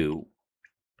chance to,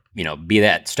 be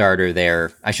that starter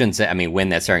there. I shouldn't say, win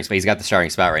that starting spot. He's got the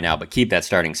starting spot right now, but keep that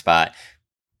starting spot.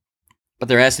 But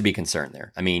there has to be concern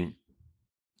there. I mean,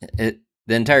 the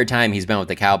entire time he's been with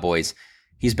the Cowboys,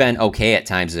 he's been okay at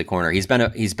times as a corner. He's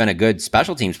been a good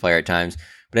special teams player at times,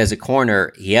 but as a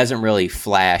corner, he hasn't really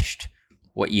flashed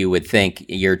what you would think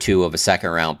year two of a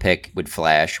second-round pick would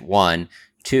flash. 1,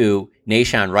 2,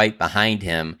 Nahshon Wright behind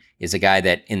him is a guy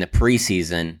that in the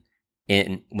preseason,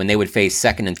 when they would face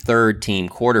second and third team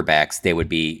quarterbacks, they would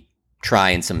be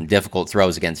trying some difficult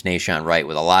throws against Nahshon Wright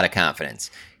with a lot of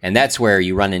confidence. And that's where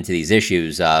you run into these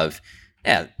issues of,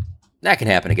 that can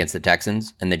happen against the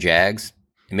Texans and the Jags,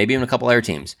 and maybe even a couple other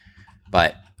teams.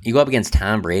 But you go up against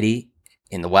Tom Brady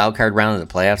in the wild card round of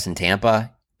the playoffs in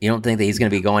Tampa, you don't think that he's going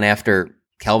to be going after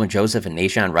Kelvin Joseph and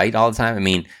Nahshon Wright all the time? I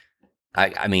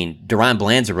mean, Deron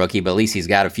Bland's a rookie, but at least he's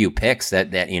got a few picks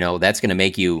that that's going to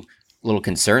make you a little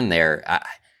concerned there.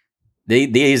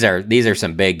 These are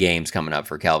some big games coming up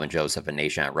for Kelvin Joseph and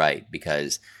Nahshon Wright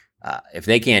because if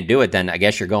they can't do it, then I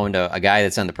guess you're going to a guy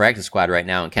that's on the practice squad right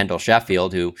now, and Kendall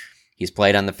Sheffield, who he's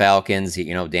played on the Falcons.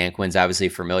 Dan Quinn's obviously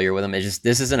familiar with him.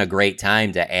 This isn't a great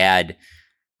time to add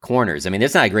corners.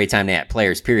 It's not a great time to add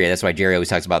players, period. That's why Jerry always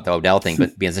talks about the Odell thing,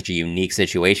 but being such a unique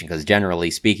situation because generally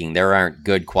speaking, there aren't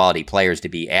good quality players to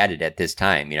be added at this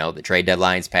time. The trade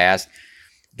deadline's passed.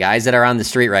 Guys that are on the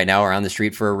street right now are on the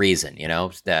street for a reason,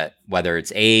 that whether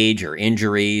it's age or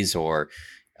injuries or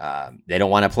they don't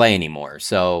want to play anymore.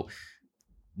 So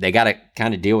they got to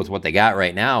kind of deal with what they got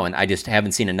right now. And I just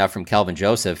haven't seen enough from Kelvin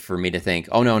Joseph for me to think,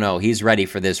 oh, no, he's ready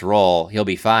for this role. He'll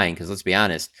be fine. Because let's be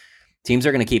honest, teams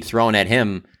are going to keep throwing at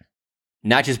him,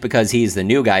 not just because he's the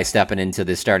new guy stepping into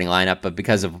the starting lineup, but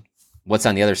because of what's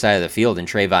on the other side of the field and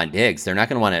Trayvon Diggs. They're not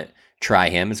going to want to try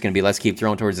him. It's going to be let's keep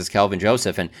throwing towards this Kelvin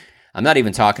Joseph. And I'm not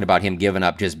even talking about him giving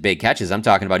up just big catches. I'm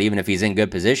talking about even if he's in good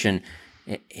position,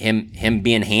 him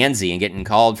being handsy and getting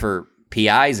called for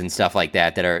PIs and stuff like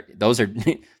that. Those are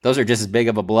just as big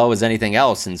of a blow as anything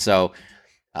else. And so,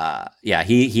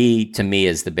 he to me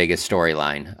is the biggest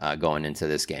storyline going into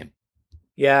this game.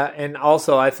 Yeah, and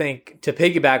also I think to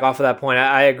piggyback off of that point,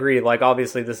 I agree. Like,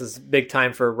 obviously, this is big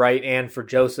time for Wright and for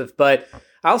Joseph, but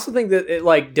I also think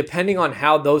that depending on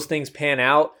how those things pan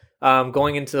out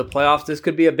going into the playoffs, this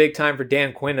could be a big time for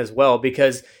Dan Quinn as well.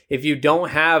 Because if you don't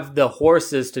have the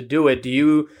horses to do it, do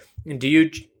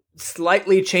you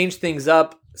slightly change things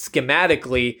up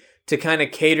schematically to kind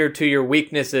of cater to your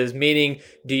weaknesses? Meaning,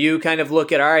 do you kind of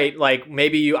look at, all right, like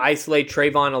maybe you isolate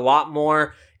Trayvon a lot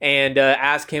more and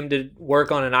ask him to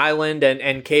work on an island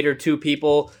and cater two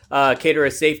people, cater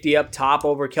a safety up top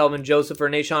over Kelvin Joseph or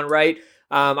Nahshon Wright?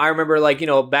 I remember,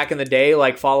 back in the day,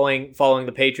 following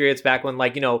the Patriots, back when,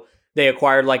 they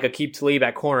acquired, Aqib Talib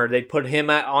at corner. They'd put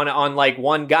him on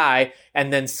one guy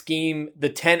and then scheme the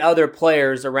 10 other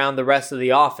players around the rest of the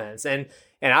offense. And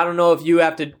I don't know if you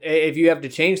have to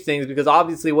change things, because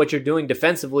obviously what you're doing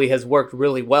defensively has worked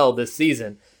really well this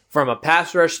season. From a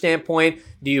pass rush standpoint,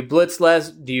 do you blitz less?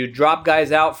 Do you drop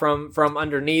guys out from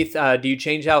underneath? Do you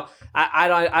change how?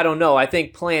 I don't know. I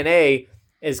think plan A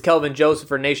is Kelvin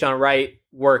Joseph or Nahshon Wright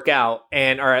work out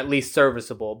and are at least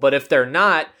serviceable. But if they're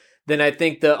not, then I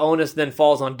think the onus then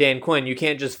falls on Dan Quinn. You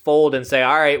can't just fold and say,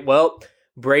 all right, well,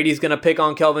 Brady's going to pick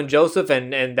on Kelvin Joseph,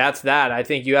 and that's that. I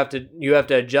think you have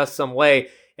to adjust some way.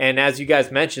 And as you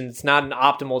guys mentioned, it's not an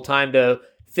optimal time to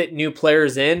fit new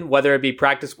players in, whether it be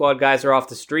practice squad guys or off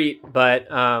the street. But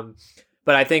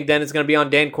I think then it's going to be on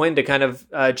Dan Quinn to kind of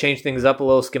change things up a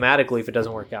little schematically if it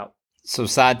doesn't work out. So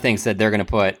Saad thinks that they're going to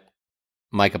put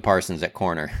Micah Parsons at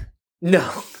corner.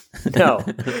 No. Well,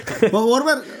 what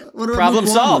about problem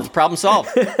solved? Problem solved.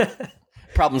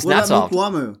 Problem's not solved.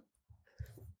 Mukuamu?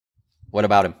 What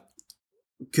about him?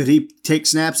 Could he take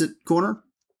snaps at corner?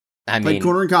 Played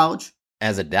corner in college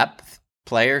as a depth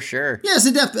player, sure. Yeah,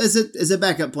 as a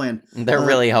backup plan. They're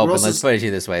really hoping. Let's put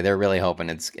it this way: they're really hoping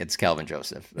it's Kelvin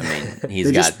Joseph. I mean,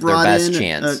 he's got their best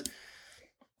chance.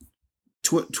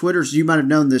 Twitter's, you might have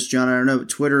known this, John. I don't know, but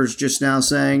Twitter's just now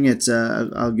saying it's.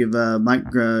 I'll give Mike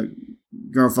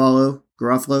Garofalo,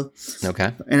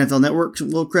 okay, NFL Network, a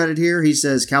little credit here. He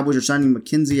says Cowboys are signing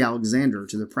Mackenzie Alexander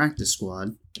to the practice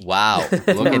squad. Wow,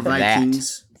 look at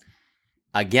Vikings. That.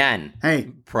 Again,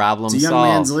 hey, problem solved. It's a young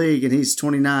man's league, and he's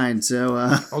 29. So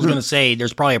I was going to say,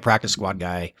 there's probably a practice squad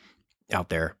guy out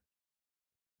there.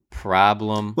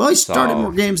 Problem. Well, he started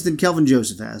more games than Kelvin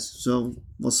Joseph has, so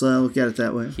let's look at it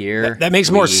that way. Here, that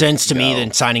makes more sense to me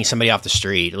than signing somebody off the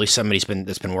street. At least somebody's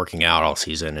that's been working out all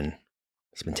season and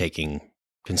he's been taking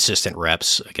consistent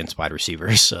reps against wide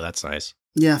receivers, so that's nice.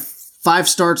 Yeah, 5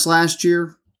 starts last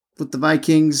year with the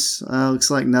Vikings. Looks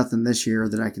like nothing this year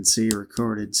that I can see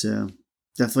recorded. So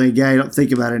definitely a guy you don't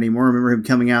think about anymore. I remember him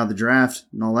coming out of the draft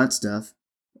and all that stuff.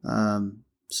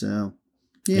 So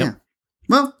yeah, yep.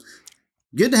 Well.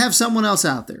 Good to have someone else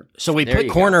out there. So we put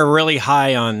corner really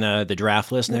high on the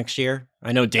draft list next year.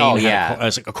 I know Dane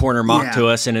had a corner mock to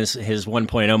us in his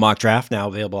 1.0 mock draft, now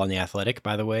available on The Athletic,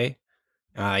 by the way.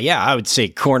 I would say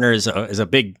corner is a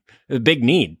big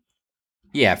need.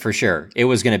 Yeah, for sure. It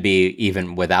was going to be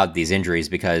even without these injuries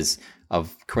because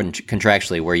of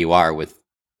contractually where you are with,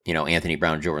 Anthony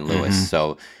Brown, Jordan Lewis. Mm-hmm.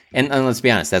 So, and let's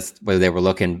be honest, that's where they were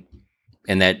looking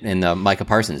in the Micah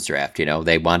Parsons draft.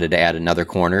 They wanted to add another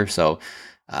corner. So,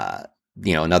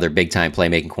 another big time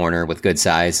playmaking corner with good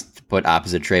size to put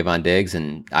opposite Trayvon Diggs.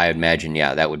 And I imagine,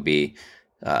 that would be,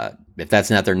 if that's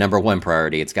not their number one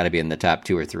priority, it's got to be in the top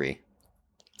 2 or 3.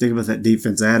 Think about that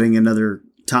defense, adding another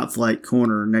top flight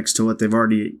corner next to what they've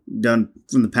already done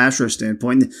from the pass rush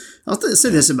standpoint. I'll say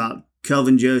this about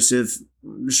Kelvin Joseph,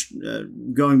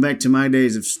 going back to my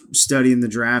days of studying the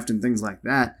draft and things like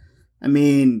that. I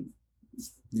mean,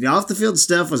 the off the field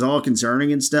stuff was all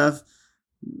concerning and stuff.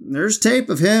 There's tape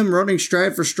of him running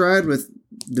stride for stride with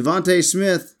Devontae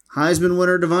Smith, Heisman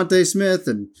winner Devontae Smith,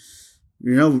 and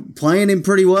playing him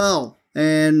pretty well.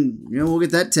 And we'll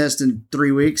get that test in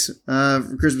 3 weeks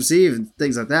for Christmas Eve and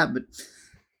things like that. But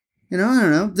I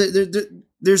don't know.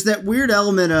 There's that weird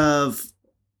element of,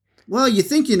 well, you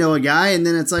think you know a guy, and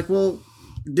then it's like, well,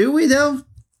 do we though?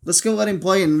 Let's go let him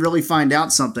play and really find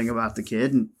out something about the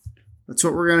kid. And that's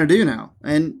what we're going to do now.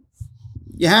 And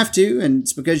you have to, and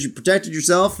it's because you protected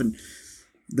yourself. And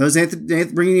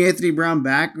bringing Anthony Brown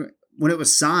back when it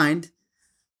was signed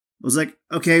was like,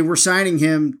 okay, we're signing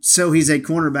him so he's a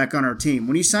cornerback on our team.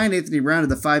 When you signed Anthony Brown to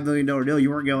the $5 million deal,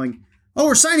 you weren't going, oh,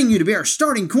 we're signing you to be our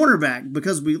starting cornerback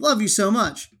because we love you so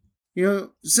much. So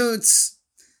it's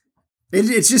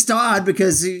just odd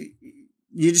because you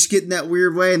just get in that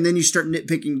weird way, and then you start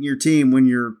nitpicking your team when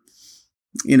you're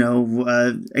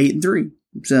 8-3.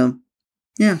 So,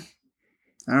 yeah,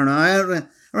 I don't know.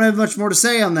 don't have much more to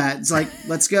say on that. It's like,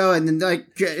 let's go and then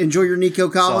like enjoy your Nico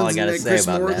Collins and Chris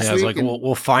Moore this I was week. like,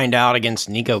 we'll find out against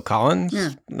Nico Collins.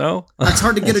 Yeah. No, it's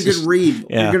hard to get a good read.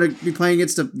 Yeah. You're going to be playing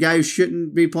against a guy who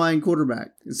shouldn't be playing quarterback.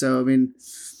 So I mean,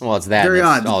 well, it's that. Very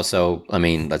odd. Also, I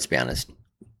mean, let's be honest.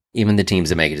 Even the teams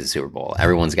that make it to the Super Bowl,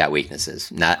 everyone's got weaknesses.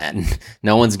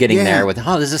 No one's getting there with,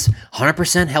 this is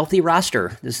 100% healthy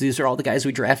roster. These are all the guys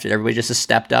we drafted. Everybody just has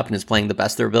stepped up and is playing the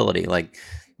best of their ability. Like,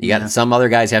 you got some other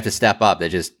guys have to step up.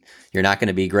 You're not going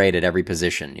to be great at every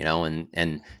position,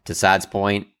 and to Saad's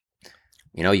point,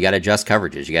 you got to adjust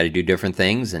coverages. You got to do different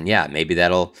things. And maybe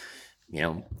that'll,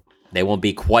 they won't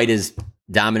be quite as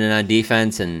dominant on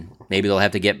defense, and maybe they'll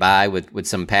have to get by with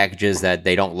some packages that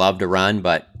they don't love to run,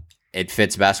 but it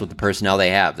fits best with the personnel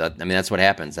they have. That's what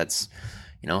happens. That's,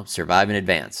 survive and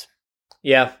advance.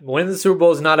 Yeah, winning the Super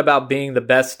Bowl is not about being the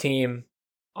best team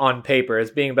on paper.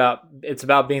 It's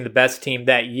about being the best team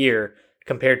that year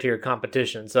compared to your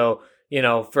competition. So, the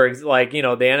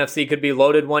NFC could be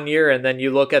loaded one year, and then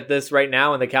you look at this right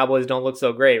now, and the Cowboys don't look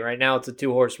so great. Right now, it's a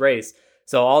 2-horse race.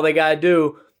 So all they got to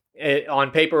do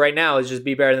on paper right now is just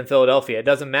be better than Philadelphia. It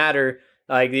doesn't matter.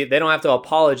 Like, they don't have to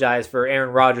apologize for Aaron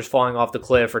Rodgers falling off the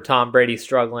cliff or Tom Brady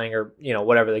struggling or,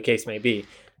 whatever the case may be.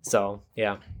 So,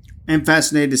 yeah. I'm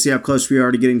fascinated to see how close we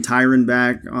are to getting Tyron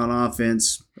back on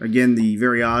offense. Again, the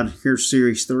very odd, here's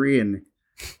Series 3. And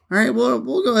all right,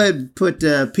 we'll go ahead and put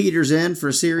Peters in for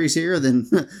a series here, then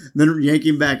yank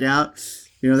him back out.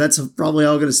 That's probably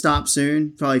all going to stop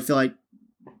soon. Probably feel like,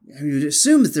 I would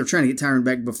assume that they're trying to get Tyron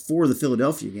back before the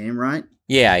Philadelphia game, right?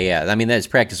 Yeah. His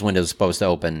practice window is supposed to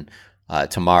open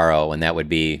tomorrow, and that would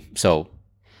be, so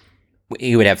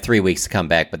he would have 3 weeks to come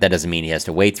back, but that doesn't mean he has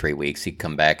to wait 3 weeks. He could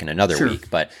come back in another week.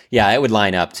 But it would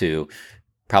line up to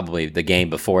probably the game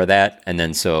before that, and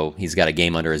then so he's got a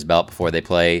game under his belt before they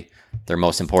play their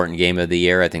most important game of the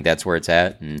year. I think that's where it's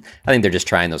at, and I think they're just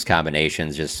trying those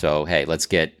combinations just so, hey, let's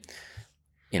get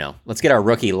our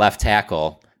rookie left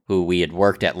tackle, who we had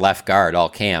worked at left guard all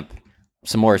camp,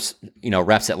 some more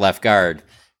reps at left guard,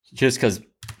 just because,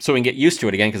 so we can get used to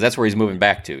it again, because that's where he's moving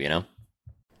back to,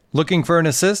 Looking for an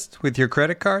assist with your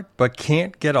credit card, but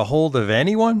can't get a hold of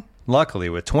anyone? Luckily,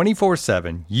 with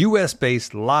 24/7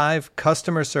 U.S.-based live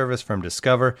customer service from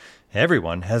Discover,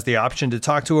 everyone has the option to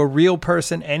talk to a real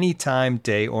person anytime,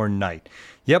 day or night.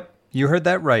 Yep, you heard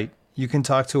that right. You can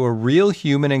talk to a real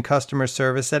human in customer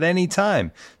service at any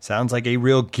time. Sounds like a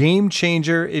real game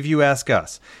changer if you ask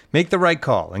us. Make the right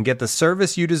call and get the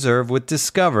service you deserve with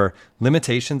Discover.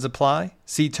 Limitations apply.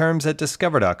 See terms at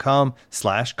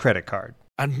discover.com/creditcard.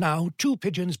 And now, two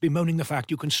pigeons bemoaning the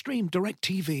fact you can stream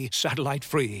DirecTV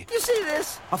satellite-free. You see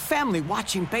this? A family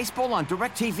watching baseball on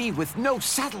DirecTV with no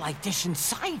satellite dish in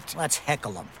sight. Let's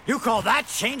heckle them. You call that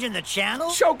changing the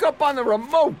channel? Choke up on the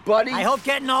remote, buddy. I hope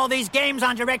getting all these games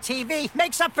on DirecTV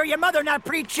makes up for your mother not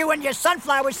pre-chewing your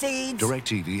sunflower seeds.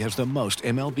 DirecTV has the most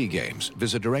MLB games.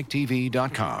 Visit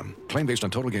DirecTV.com. Claim based on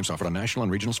total games offered on national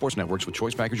and regional sports networks with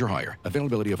choice package or higher.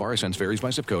 Availability of RSNs varies by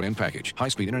zip code and package.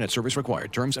 High-speed internet service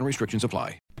required. Terms and restrictions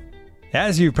apply.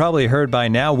 As you've probably heard by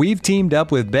now, we've teamed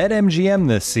up with BetMGM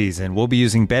this season. We'll be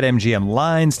using BetMGM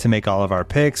lines to make all of our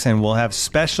picks, and we'll have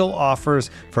special offers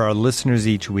for our listeners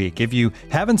each week. If you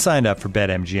haven't signed up for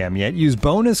BetMGM yet, use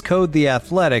bonus code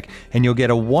THEATHLETIC, and you'll get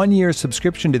a 1-year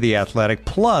subscription to The Athletic,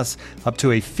 plus up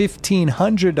to a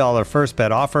 $1,500 first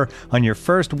bet offer on your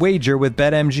first wager with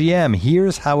BetMGM.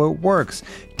 Here's how it works.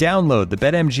 Download the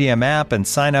BetMGM app and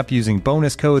sign up using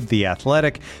bonus code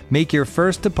THEATHLETIC. Make your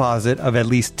first deposit of at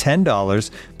least $10.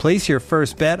 Place your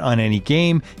first bet on any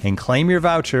game and claim your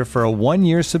voucher for a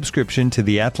 1-year subscription to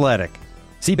The Athletic.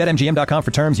 See BetMGM.com for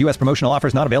terms. U.S. promotional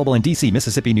offers not available in D.C.,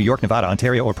 Mississippi, New York, Nevada,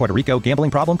 Ontario, or Puerto Rico. Gambling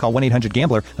problem? Call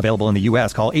 1-800-GAMBLER. Available in the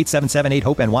U.S. Call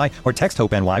 877-8-HOPE-NY or text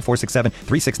HOPE-NY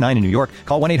 467-369 in New York.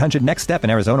 Call 1-800-NEXT-STEP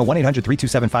in Arizona.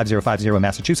 1-800-327-5050 in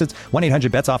Massachusetts.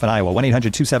 1-800-BETS-OFF in Iowa.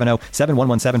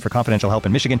 1-800-270-7117 for confidential help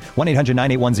in Michigan.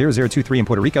 1-800-981-0023 in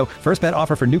Puerto Rico. First bet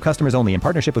offer for new customers only in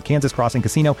partnership with Kansas Crossing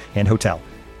Casino and Hotel.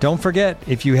 Don't forget,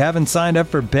 if you haven't signed up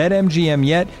for BetMGM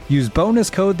yet, use bonus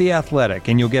code THEATHLETIC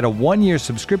and you'll get a 1-year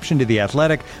subscription to The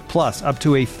Athletic, plus up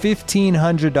to a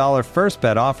 $1,500 first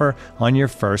bet offer on your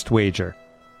first wager.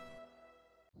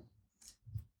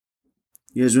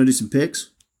 You guys want to do some picks?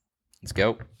 Let's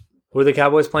go. Who are the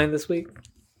Cowboys playing this week?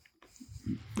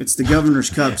 It's the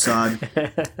Governor's Cup, Saad.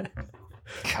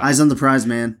 Eyes on the prize,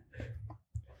 man.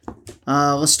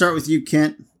 Let's start with you,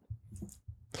 Kent.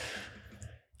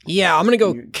 Yeah, I'm going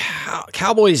to go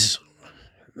Cowboys.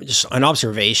 Just an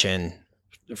observation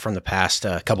from the past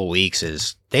couple weeks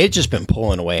is they had just been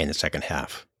pulling away in the second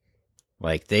half.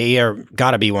 Like, they are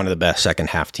got to be one of the best second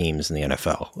half teams in the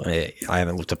NFL. I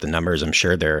haven't looked up the numbers. I'm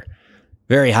sure they're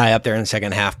very high up there in the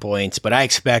second half points, but I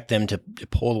expect them to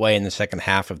pull away in the second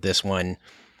half of this one.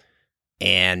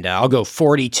 And I'll go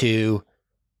 42-10.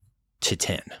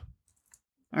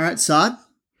 All right, Saad?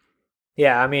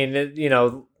 Yeah, I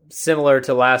mean, similar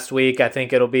to last week, I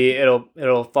think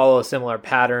it'll follow a similar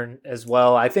pattern as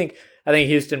well. I think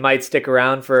Houston might stick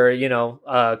around for,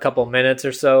 a couple minutes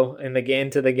or so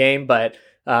into the game, but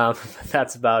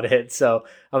that's about it. So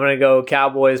I'm going to go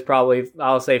Cowboys probably,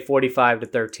 I'll say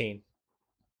 45-13.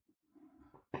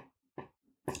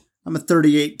 I'm a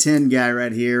 38-10 guy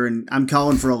right here, and I'm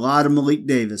calling for a lot of Malik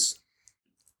Davis.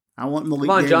 I want Malik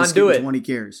Davis John, do getting it. 20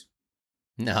 carries.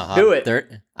 No, do it.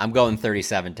 I'm going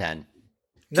 37-10.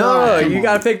 No, you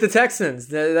got to pick the Texans.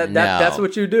 That's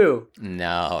what you do.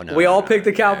 No. We all picked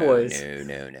the Cowboys.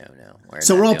 No.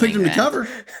 So we're all picking them to cover?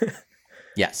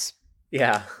 Yes.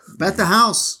 Yeah. Bet the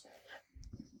house.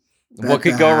 What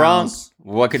could go wrong?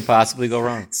 What could possibly go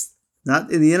wrong?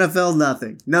 Not in the NFL,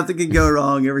 nothing. Nothing can go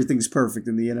wrong. Everything's perfect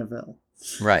in the NFL.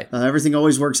 Right. Everything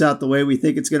always works out the way we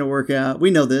think it's going to work out. We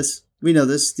know this. The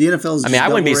NFL is. I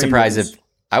wouldn't be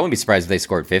surprised if they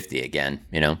scored 50 again.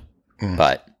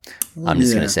 But I'm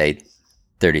just going to say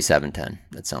 37-10.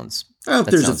 That sounds. I hope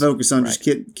there's a focus on just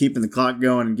keeping the clock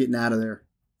going and getting out of there.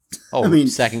 Oh,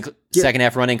 second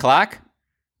half running clock.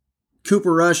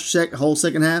 Cooper Rush whole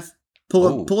second half.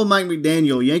 Pull a Mike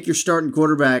McDaniel. Yank your starting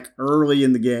quarterback early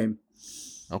in the game.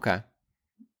 Okay.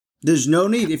 There's no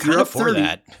need if you're up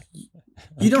 30.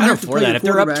 You don't have to play that. If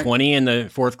they're up 20 in the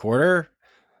fourth quarter,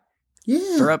 yeah,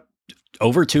 they're up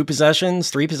over 2 possessions,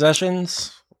 3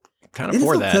 possessions. Kind of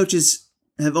for that. Coaches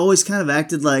have always kind of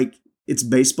acted like it's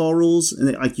baseball rules,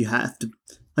 and you have to,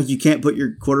 you can't put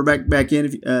your quarterback back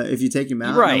in if you take him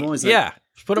out. Right?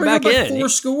 Put him back in. 4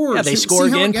 scores. Yeah, they score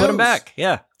again. Put him back.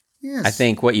 Yeah. Yes. I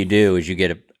think what you do is you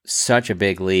get such a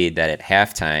big lead that at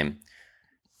halftime,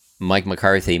 Mike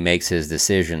McCarthy makes his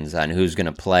decisions on who's going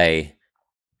to play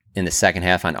in the second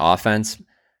half on offense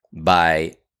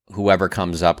by whoever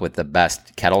comes up with the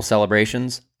best kettle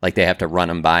celebrations. Like they have to run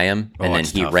them by him, and then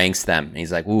he ranks them. And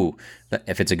he's like, "Ooh,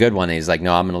 if it's a good one," he's like,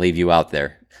 "No, I'm going to leave you out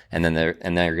there." And then they're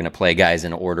going to play guys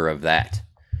in order of that.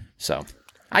 So,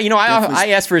 I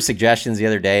asked for suggestions the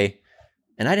other day,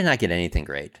 and I did not get anything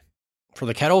great. For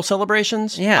the kettle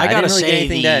celebrations? Yeah, I gotta say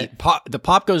the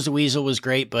Pop Goes the Weasel was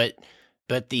great, but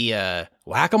the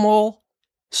Whack-A-Mole,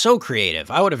 so creative.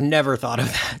 I would have never thought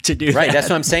of that to do that. Right, that's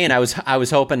what I'm saying. I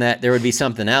was hoping that there would be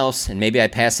something else, and maybe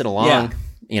I'd pass it along,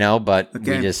 but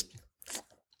we just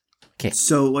can't.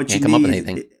 So what can't you come need, up with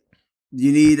anything.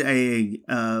 You need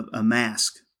a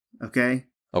mask, okay?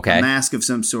 Okay. A mask of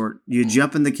some sort. You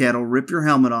jump in the kettle, rip your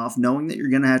helmet off, knowing that you're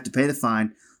going to have to pay the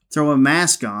fine. Throw a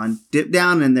mask on, dip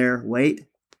down in there, wait.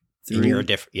 3, you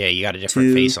got a different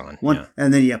 2, face on. 1, yeah.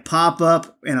 And then you pop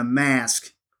up in a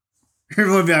mask.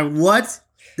 Everyone will be like, what?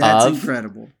 That's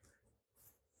incredible.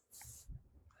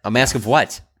 A mask of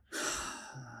what?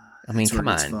 I mean, That's come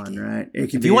on. Fun, right?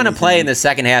 If you want to play in the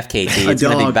second half, KT, it's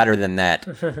going to be better than that.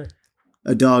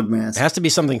 A dog mask. It has to be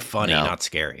something funny, not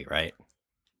scary, right?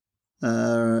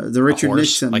 The Richard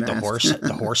Nixon like mask.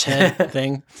 the horse head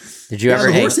thing. Did you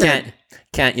ever?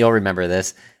 Kent, you'll remember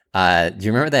this. Do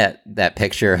you remember that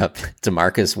picture of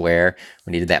DeMarcus Ware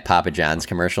when he did that Papa John's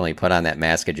commercial and he put on that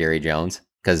mask of Jerry Jones?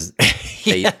 Because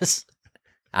yes.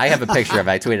 I have a picture of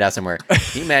it. I tweeted out somewhere. Can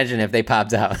you imagine if they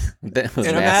popped out with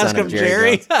in a mask of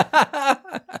Jerry?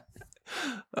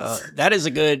 That's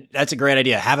a great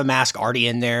idea. Have a mask already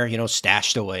in there,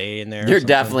 stashed away in there. You're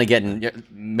definitely getting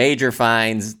major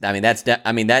fines. I mean,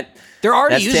 they're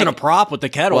already using a prop with the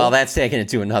kettle. Well, that's taking it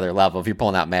to another level. If you're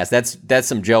pulling out masks, that's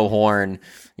some Joe Horn,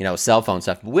 cell phone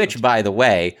stuff. Which, by the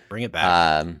way, bring it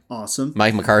back. Awesome.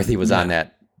 Mike McCarthy was on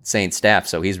that Saints staff,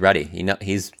 so he's ready.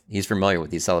 He's familiar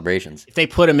with these celebrations. If they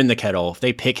put him in the kettle, if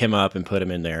they pick him up and put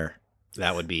him in there,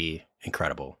 that would be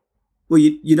incredible. Well,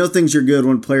 things are good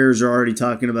when players are already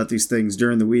talking about these things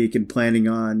during the week and planning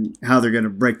on how they're going to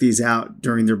break these out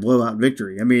during their blowout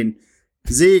victory. I mean,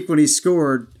 Zeke, when he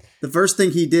scored, the first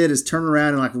thing he did is turn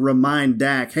around and remind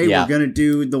Dak, hey, we're going to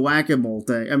do the Whack-A-Mole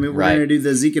thing. I mean, we're going to do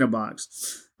the Zeke in a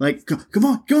box. Like, come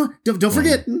on, don't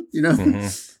forget, Mm-hmm.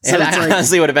 So and I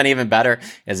honestly would have been even better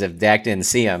as if Dak didn't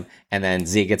see him, and then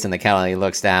Zeke gets in the kettle and he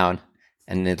looks down,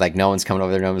 and no one's coming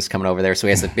over there, so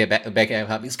he has to be back up.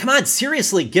 He goes, come on,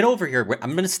 seriously, get over here.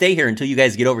 I'm going to stay here until you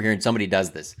guys get over here and somebody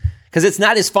does this. Because it's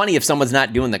not as funny if someone's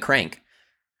not doing the crank.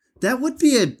 That would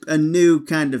be a new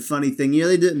kind of funny thing.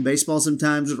 They do it in baseball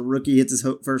sometimes when a rookie hits his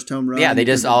first home run. Yeah, they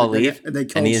just all leave. And they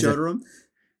cold shoulder him.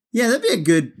 Yeah, that'd be a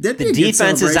good The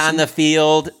defense is on the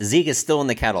field. Zeke is still in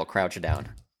the kettle, crouched down.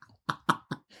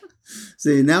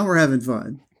 See, now we're having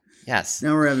fun. Yes.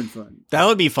 Now we're having fun. That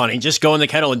would be funny. Just go in the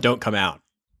kettle and don't come out.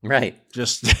 Right.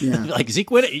 Just Yeah. like Zeke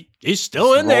Winnick, he's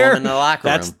still in Roll there. in the locker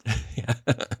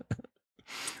room.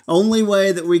 Only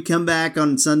way that we come back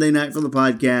on Sunday night for the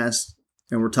podcast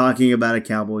and we're talking about a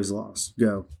Cowboys loss.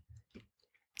 Go.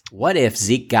 What if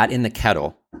Zeke got in the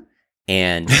kettle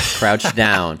and crouched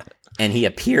down and he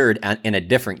appeared in a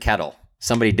different kettle?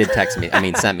 Somebody did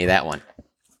sent me that one.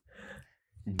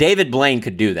 David Blaine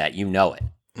could do that. You know it.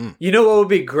 You know what would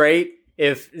be great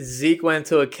if Zeke went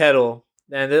to a kettle,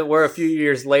 and then we're a few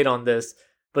years late on this,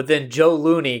 but then Joe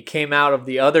Looney came out of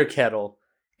the other kettle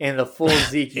in the full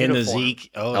Zeke in uniform. the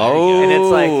Zeke. Oh, and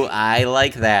it's like, I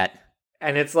like that.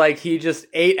 And it's like he just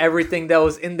ate everything that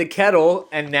was in the kettle,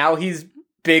 and now he's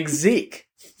Big Zeke.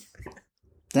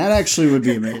 That actually would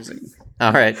be amazing.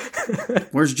 All right.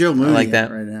 Where's Joe Looney I like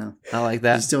that. right now? I like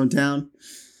that. He's still in town?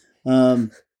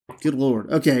 Good Lord.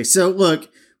 Okay, so look,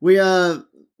 we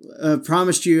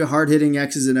promised you hard-hitting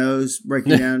X's and O's,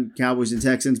 breaking down Cowboys and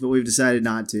Texans, but we've decided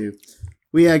not to.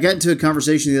 We got into a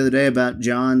conversation the other day about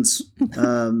John's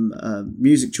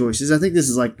music choices. I think this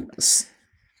is like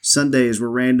Sundays we're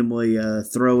randomly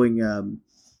throwing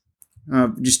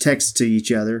just texts to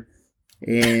each other.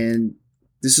 And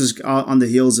this is on the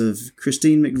heels of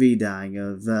Christine McVie dying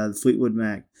of Fleetwood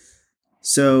Mac.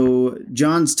 So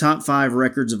John's top 5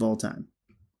 records of all time.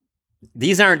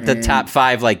 These aren't the top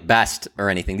 5 like best or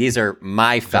anything. These are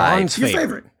my 5. John's Your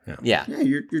favorite. Yeah. Yeah,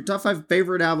 your top 5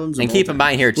 favorite albums. And of keep all in time.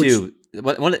 mind here too, you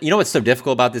know what's so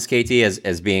difficult about this, KT,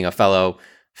 as being a fellow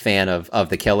fan of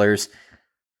the Killers?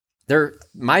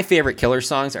 My favorite Killers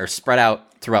songs are spread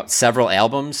out throughout several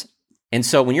albums. And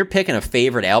so when you're picking a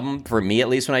favorite album, for me at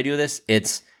least when I do this,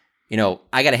 it's,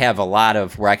 I got to have a lot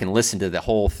of where I can listen to the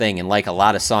whole thing and like a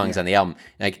lot of songs on the album.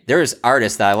 Like there's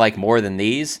artists that I like more than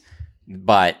these,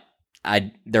 but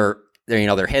their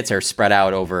hits are spread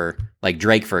out over, like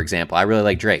Drake, for example. I really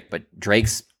like Drake, but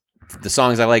the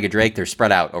songs I like of Drake, they're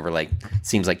spread out over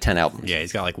seems like 10 albums. Yeah,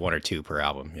 he's got like 1 or 2 per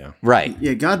album. Yeah. Right.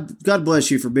 Yeah, God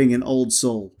bless you for being an old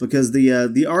soul, because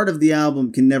the art of the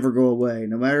album can never go away,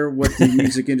 no matter what the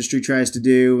music industry tries to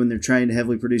do when they're trying to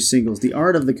heavily produce singles. The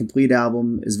art of the complete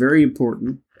album is very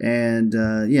important, and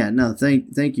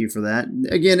thank you for that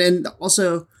again. And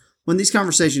also, when these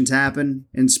conversations happen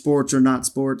in sports or not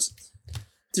sports,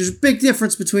 there's a big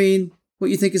difference between what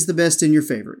you think is the best and your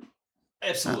favorite.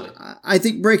 Absolutely. I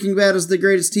think Breaking Bad is the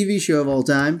greatest TV show of all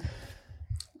time.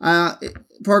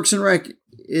 Parks and Rec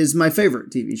is my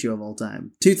favorite TV show of all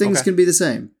time. Two things can be the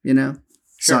same, Sure.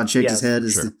 Sod shakes his head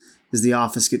as the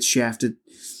Office gets shafted.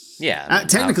 Yeah.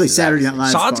 Technically, Saturday Night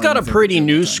Live. Sod's got a pretty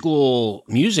new school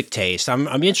music taste. I'm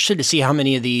interested to see how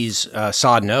many of these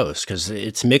Sod knows, because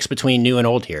it's mixed between new and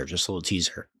old here. Just a little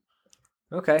teaser.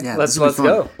 Okay, Yeah, let's this will be fun.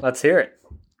 go. Let's hear it.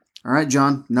 All right,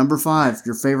 John, number 5,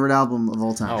 your favorite album of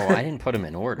all time. Oh, I didn't put them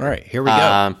in order. All right, here we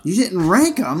go. You didn't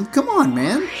rank them? Come on,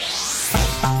 man.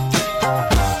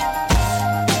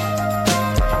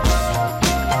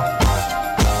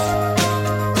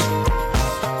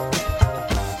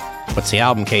 What's the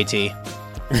album, KT?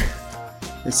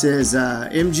 It says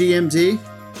MGMT.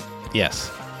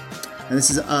 Yes. And this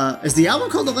is the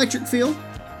album called Electric Feel?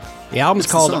 The album's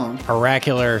What's the called song?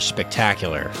 Oracular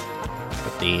Spectacular.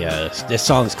 But this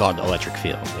song's called Electric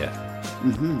Feel. Yeah.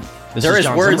 Mm-hmm. There is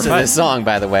John's words number to 5. this song,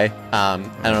 by the way. I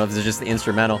don't know if it's just the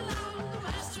instrumental.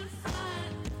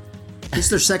 This is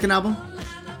their second album?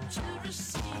 I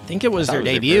think it was their That was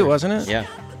their debut, first. wasn't it? Yeah.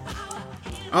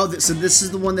 Oh, so this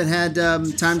is the one that had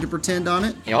Time to Pretend on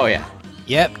it? Oh, yeah.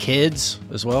 Yep, Kids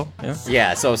as well. Yeah.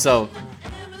 Yeah, so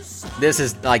this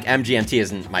is like MGMT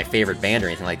isn't my favorite band or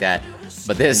anything like that,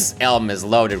 but this album is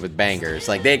loaded with bangers.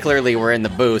 Like they clearly were in the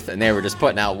booth and they were just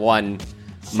putting out one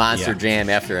monster jam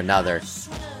after another.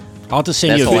 I'll have to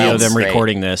send This you a whole video of them album's great.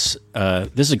 recording this.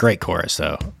 This is a great chorus,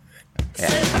 though. Yeah.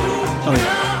 Oh,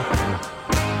 yeah.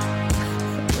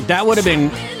 That would have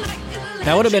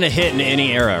been a hit in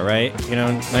any era, right?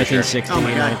 1960, Oh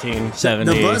my God.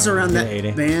 1970. The buzz around that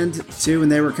 80. band, too, when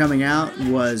they were coming out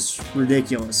was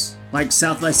ridiculous. Like,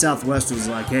 South by Southwest was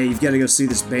like, hey, you've got to go see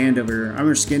this band over here. I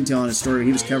remember Skin telling a story.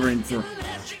 He was covering for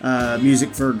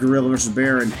music for Gorilla vs.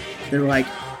 Bear, and they were like,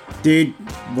 dude,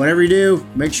 whatever you do,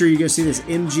 make sure you go see this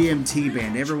MGMT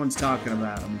band. Everyone's talking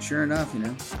about them. And sure enough,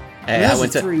 Hey, that's I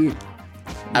went the three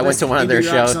to one of their indie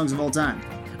rock shows. songs of all time.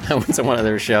 I went to one of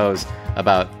their shows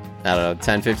about,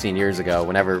 10, 15 years ago,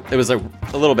 whenever, it was a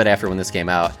little bit after when this came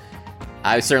out.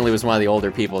 I certainly was one of the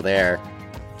older people there.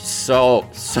 So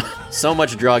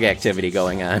much drug activity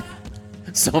going on.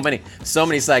 So many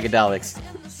psychedelics.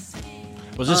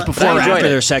 Was this But before I or enjoyed after it.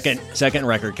 their second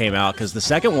record came out? Because the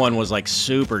second one was like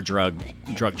super drug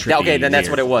trippy. Yeah, okay, then that's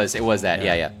weird. what it was. It was that,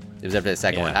 yeah. It was after the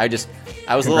second one. I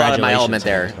was a little out of my element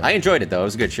there. I enjoyed it though. It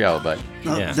was a good show, but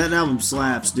that album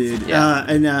slaps, dude. Yeah.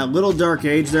 And Little Dark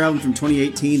Age, their album from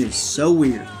 2018, is so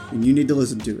weird, and you need to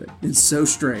listen to it. It's so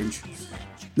strange.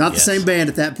 Not the same band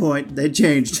at that point. They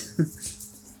changed.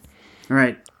 All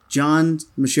right, John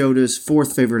Machoda's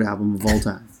fourth favorite album of all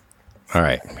time. All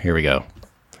right, here we go.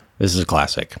 This is a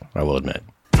classic, I will admit.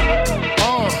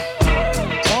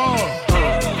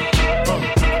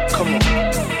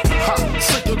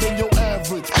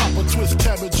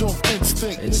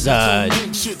 It's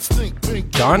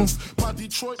John.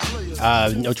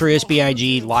 Notorious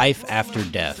B.I.G. Life After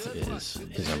Death is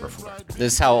his number 4.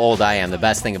 This is how old I am. The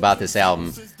best thing about this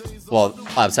album, well,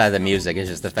 outside of the music, is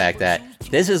just the fact that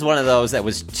this is one of those that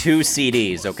was 2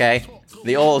 CDs. Okay,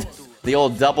 the old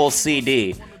double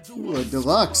CD. Ooh, a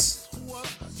deluxe.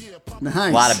 Nice.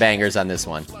 A lot of bangers on this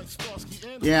one.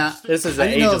 Yeah, this is an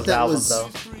Angels album, though.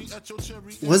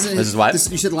 Wasn't this is what?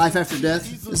 You said Life After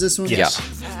Death? Is this one? Yes.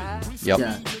 Yep.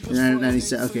 Yeah.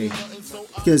 97. Okay.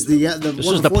 Because the this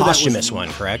one was the before that posthumous one,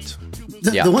 correct?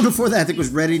 The one before that, I think, was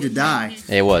Ready to Die.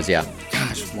 It was, yeah.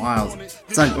 Gosh, wild.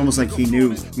 It's like almost like he knew,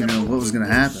 what was going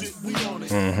to happen.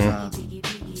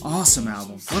 Awesome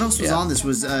album. What else was on this?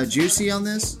 Was Juicy on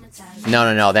this?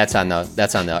 No. That's on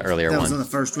the earlier one. That was on the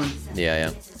first one.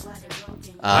 Yeah.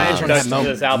 My introduction to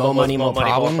this album was Mo Money, Mo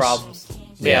Problems.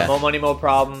 Yeah, Mo Money, Mo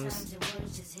Problems.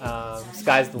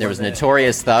 Sky's the There was Limit.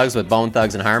 Notorious Thugs with Bone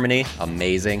Thugs and Harmony.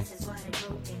 Amazing.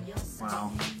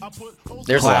 Wow.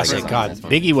 There's classic. God,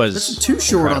 Biggie was There's Too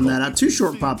Short on that. Too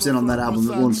Short pops in on that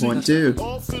album at one point too.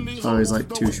 Always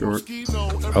like Too Short.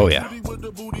 Oh yeah.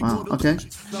 Wow. Okay.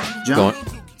 John.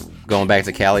 Going back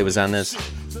to Cali was on this.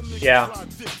 Yeah.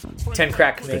 10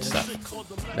 Crack Good Maiden.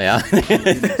 stuff. Yeah.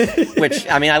 Which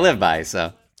I live by.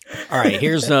 So. All right,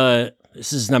 here's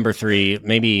this is number 3,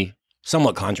 maybe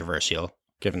somewhat controversial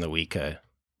given the week it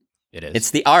is.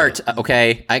 It's the art,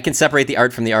 okay? I can separate the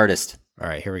art from the artist. All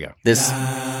right, here we go. This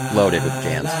loaded with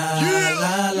jams.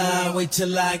 Wait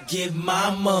till I get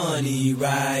my money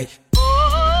right.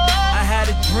 I had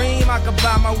a dream I could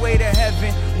buy my way to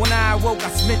heaven. When I awoke, I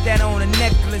spent that on a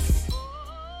necklace.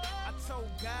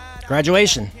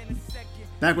 Graduation.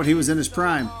 Back when he was in his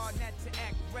prime.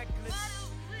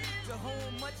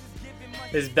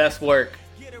 His best work.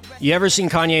 You ever seen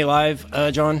Kanye live,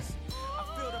 John?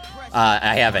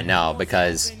 I haven't, no,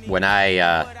 because when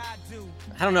I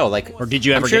don't know, like, or did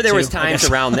you ever? I'm sure get there to, was times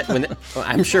around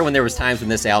I'm sure when there was times when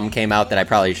this album came out that I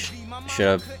probably should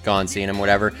have gone seen him,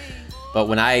 whatever. But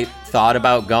when I thought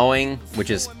about going, which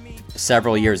is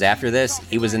several years after this,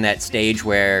 he was in that stage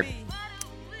where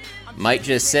might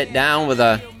just sit down with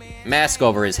a mask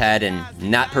over his head and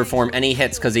not perform any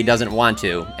hits because he doesn't want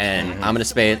to, and I'm gonna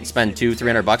spend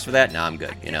 $200-300 for that. No, I'm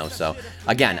good, So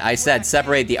again, I said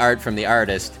separate the art from the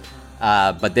artist,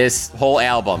 but this whole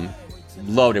album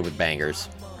loaded with bangers.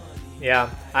 Yeah,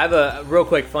 I have a real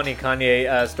quick funny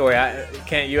Kanye story.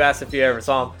 Kent, you asked if you ever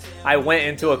saw him. I went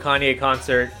into a Kanye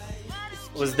concert,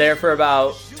 was there for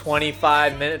about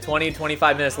 25 minutes,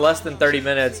 less than 30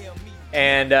 minutes,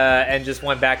 and just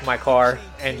went back in my car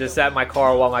and just sat in my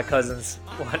car while my cousins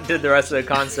did the rest of the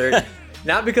concert.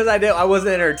 Not because I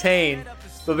wasn't entertained,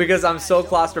 but because I'm so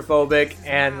claustrophobic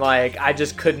and like I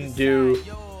just couldn't do.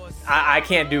 I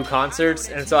can't do concerts,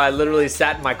 and so I literally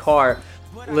sat in my car,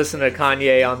 listening to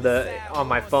Kanye on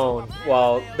my phone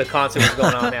while the concert was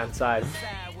going on outside.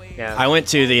 Yeah. I went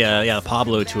to the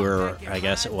Pablo tour, I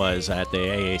guess it was, at the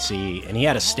AAC, and he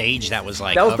had a stage that was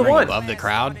like hovering above the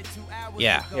crowd.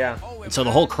 Yeah. Yeah. And so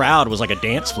the whole crowd was like a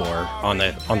dance floor on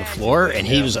the floor, and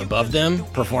he was above them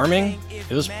performing.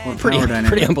 It was pretty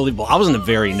unbelievable. I was in the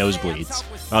very nosebleeds.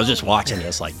 I was just watching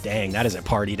this like, dang, that is a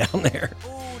party down there.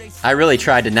 I really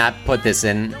tried to not put this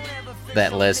in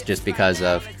that list just because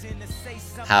of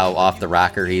how off the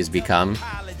rocker he's become,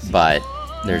 but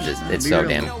there's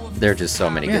just so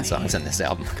many good songs on this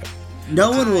album.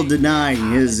 No one will deny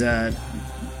his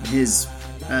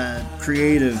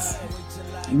creative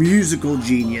musical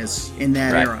genius in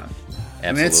that era. Absolutely.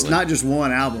 I mean, it's not just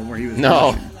one album where he was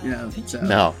no.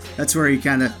 That's where he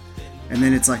kind of, and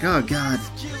then it's like, oh god.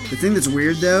 The thing that's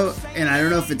weird though, and I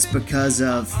don't know if it's because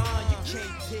of,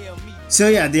 so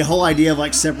yeah, the whole idea of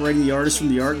like separating the artist from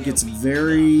the art gets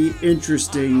very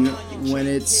interesting when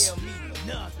it's,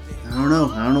 I don't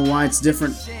know why it's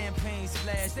different.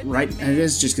 Right, and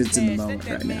it's just because it's in the moment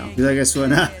right now. Because I guess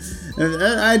when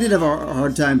I did have a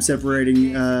hard time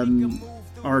separating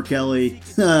R. Kelly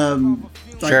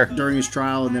during his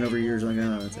trial, and then over years, I'm like,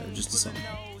 oh, that's just a song.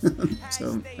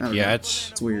 So I don't know.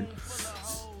 It's weird.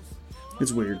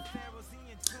 It's weird.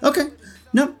 Okay,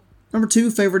 no. Number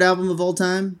 2 favorite album of all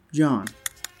time, John.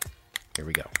 Here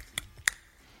we go.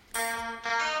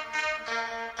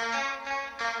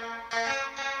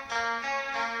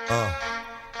 I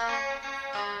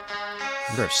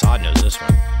wonder if Sod knows this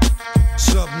one.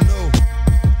 Something new.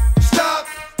 Stop.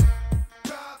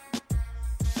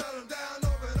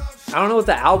 I don't know what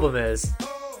the album is.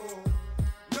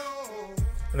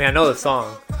 I mean, I know the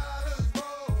song.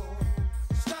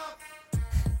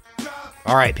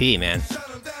 R.I.P. man.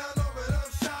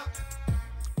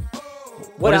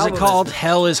 What is it called?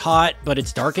 Hell is hot, but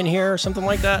it's dark in here, or something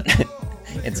like that.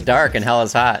 It's dark and hell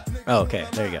is hot. Oh, okay,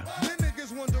 there you go.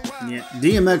 Yeah,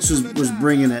 DMX was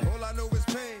bringing it.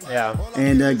 Yeah.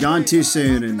 And gone too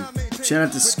soon. And shout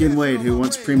out to Skin Wade, who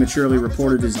once prematurely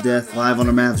reported his death live on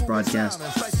a Mavs broadcast.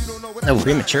 Oh,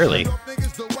 prematurely?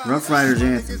 Rough Riders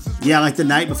anthem. Yeah, like the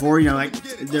night before, you know, like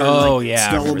there was like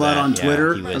scuttlebutt on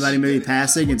Twitter about him maybe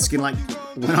passing, and Skin like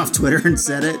went off Twitter and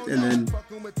said it, and then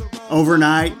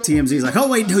overnight TMZ's like, oh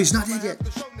wait, no, he's not dead yet.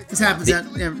 This happens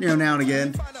now and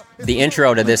again. The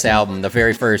intro to this album, the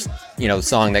very first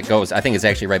song that goes, I think it's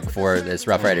actually right before this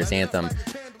Rough Riders anthem,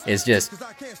 is just,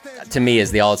 to me,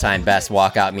 is the all-time best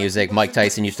walkout music. Mike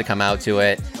Tyson used to come out to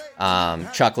it.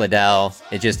 Chuck Liddell.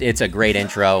 It's a great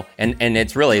intro, and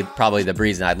it's really probably the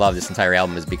reason I love this entire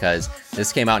album is because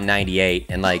this came out in 98,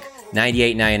 and like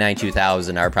 98, 99,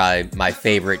 2000 are probably my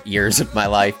favorite years of my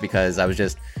life because I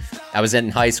was in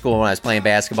high school when I was playing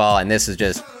basketball, and this is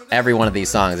just every one of these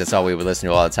songs. That's all we would listen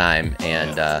to all the time,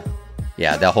 and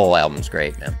the whole album's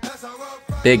great, man.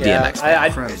 Big DMX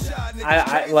fan.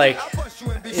 I like.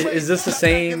 Is this the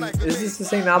same? Is this the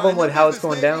same album with How It's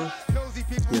Going Down?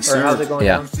 Yes, or sir. How's It Going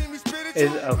Down?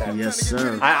 Okay. Yes,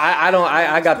 sir.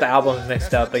 I got the albums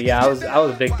mixed up, but yeah, I was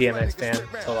a big DMX fan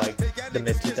until like the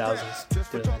mid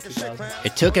 2000s.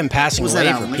 It took him passing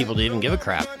away for people to even give a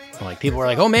crap. Like people were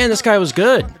like, "Oh man, this guy was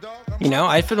good."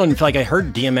 I feel like I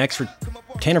heard DMX for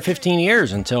 10 or 15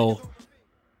 years until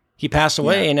he passed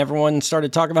away, and everyone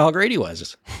started talking about how great he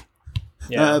was.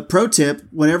 Yeah. Pro tip: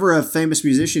 whenever a famous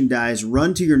musician dies,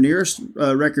 run to your nearest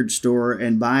record store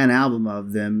and buy an album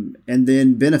of them, and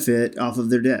then benefit off of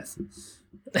their death.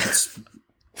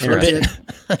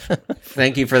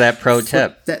 Thank you for that pro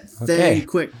tip.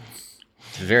 Quick.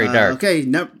 It's very dark. Okay,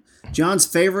 John's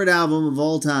favorite album of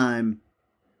all time.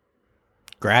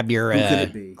 Grab your. Who could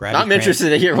it be? I'm interested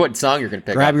to hear what song you're going to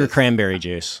pick. Grab your cranberry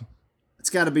juice. It's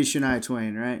got to be Shania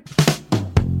Twain, right?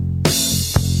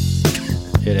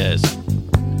 It is.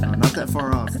 Not that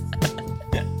far off.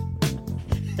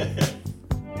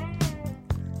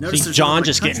 See, John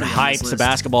just getting hyped to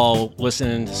basketball,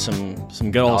 listening to some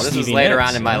good old Stevie Nicks. This was later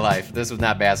on in my life. This was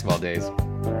not basketball days.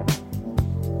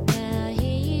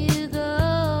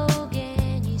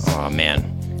 Oh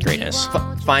man, greatness.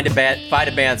 Find a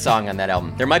bad song on that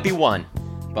album. There might be one,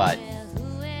 but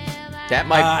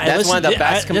that's one of the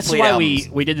best complete That's why albums.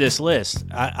 we did this list.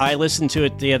 I listened to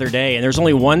it the other day, and there's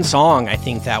only one song I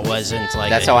think that wasn't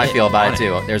like. That's how I feel about it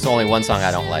too. There's only one song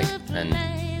I don't like, and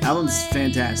album's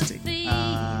fantastic.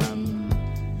 I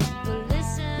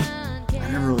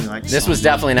never really liked. This was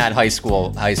definitely not high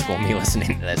school me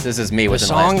listening to this. This is me within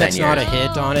the last 10 years. The song that's not a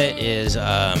hit on it is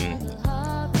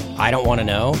 "I Don't Want to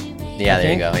Know." Yeah,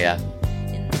 there you go. Yeah,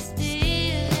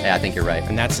 I think you're right.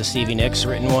 And that's the Stevie Nicks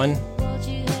written one.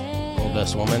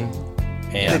 Oldest Woman,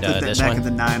 and this back one. in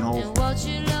the 9-hole.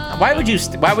 Why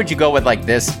would you go with like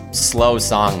this slow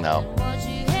song though?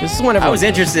 This is one I was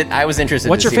interested.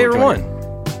 What's your favorite one?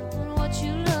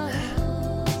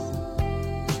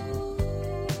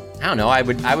 I don't know. I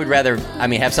would rather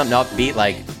have something upbeat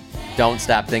like "Don't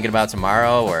Stop Thinking About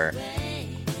Tomorrow" or.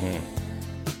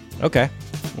 Okay.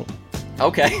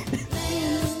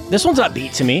 This one's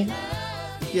upbeat to me.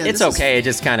 Yeah, it's okay. It's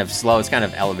just kind of slow. It's kind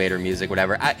of elevator music,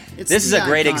 whatever. This is a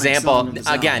great example.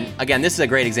 Again, this is a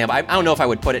great example. I don't know if I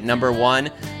would put it number one,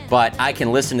 but I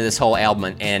can listen to this whole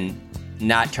album and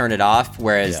not turn it off.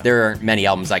 Whereas there aren't many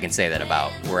albums I can say that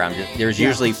about. Where there's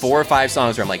usually 4 or 5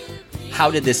 songs where I'm like,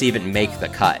 how did this even make the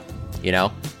cut?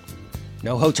 No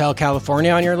Hotel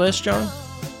California on your list, John?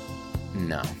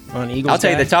 No. On Eagles. I'll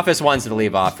tell you the toughest ones to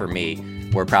leave off for me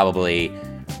were probably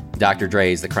Dr.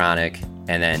 Dre's The Chronic.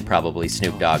 And then probably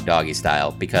Snoop Dogg, Doggy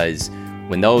Style, because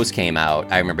when those came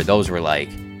out, I remember those were like,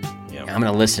 I'm going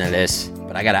to listen to this,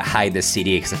 but I got to hide this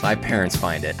CD because if my parents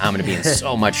find it, I'm going to be in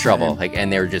so much trouble.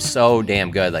 And they were just so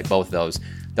damn good. Like both of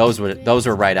those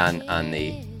were right on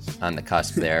the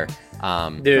cusp there.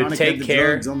 Dude, Take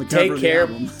Care.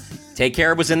 Take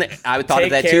Care was in the. I thought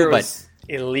of that too, but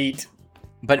elite.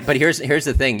 But here's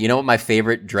the thing. You know what my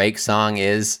favorite Drake song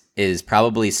is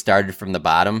probably Started From the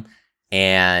Bottom,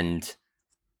 and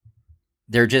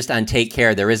they're just on Take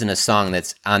Care. There isn't a song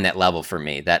that's on that level for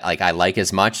me that like I like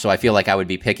as much. So I feel like I would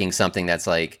be picking something that's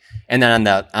like, and then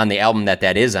on the album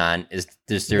that is on is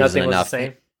there isn't enough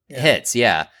hits.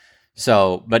 Yeah.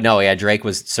 So, but no, yeah, Drake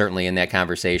was certainly in that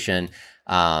conversation.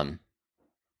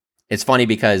 It's funny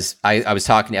because I was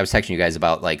texting you guys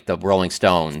about like the Rolling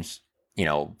Stones, you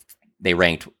know, they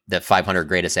ranked the 500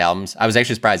 greatest albums. I was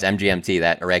actually surprised MGMT,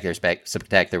 that Oracular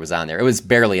Spectacular, was on there. It was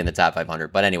barely in the top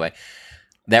 500, but anyway,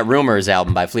 that Rumors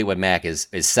album by Fleetwood Mac is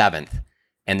 7th,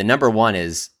 and the number 1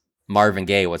 is Marvin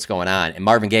Gaye, What's Going On. And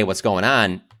Marvin Gaye, What's Going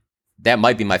On, that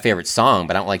might be my favorite song,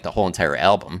 but I don't like the whole entire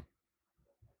album.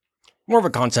 More of a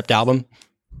concept album.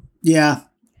 Yeah.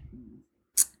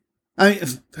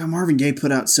 Marvin Gaye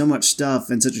put out so much stuff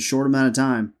in such a short amount of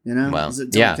time, you know? Well,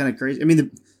 it's yeah. kind of crazy. I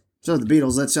mean, so the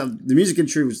Beatles, that's how the music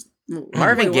industry was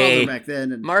Marvin Gaye back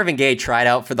then. And Marvin Gaye tried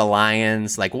out for the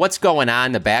Lions. Like, What's Going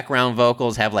On? The background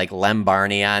vocals have like Lem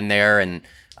Barney on there and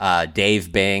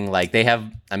Dave Bing. Like, they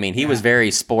have, I mean, he was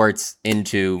very sports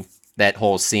into that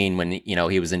whole scene when, you know,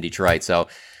 he was in Detroit. So,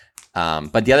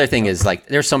 but the other thing is, like,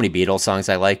 there's so many Beatles songs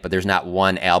I like, but there's not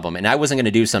one album. And I wasn't going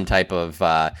to do some type of,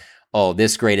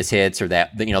 this greatest hits or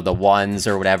that, you know, the ones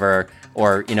or whatever.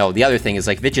 Or, you know, the other thing is,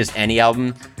 like, if it's just any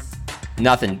album,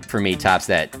 nothing for me tops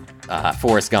that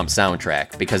Forrest Gump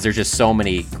soundtrack, because there's just so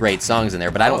many great songs in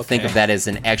there. But I don't think of that as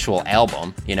an actual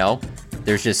album, you know?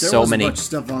 There's just so many. A bunch of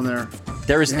stuff on there.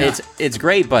 It's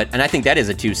great, and I think that is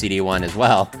a 2 CD one as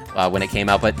well when it came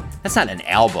out. But that's not an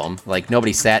album. Like,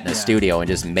 nobody sat in a studio and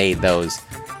just made those.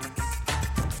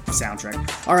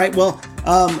 Soundtrack. All right, well,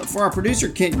 for our producer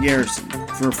Kent Garrison,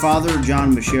 for Father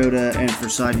John Machota, and for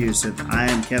Saad Youssef, I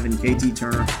am Kevin KT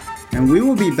Turner, and we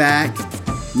will be back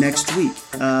next week.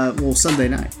 Sunday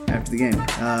night after the game.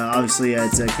 Obviously,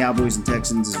 it's Cowboys and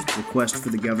Texans' request for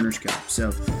the Governor's Cup.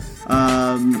 So,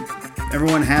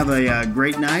 everyone have a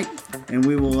great night, and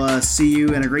we will see you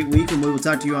in a great week, and we will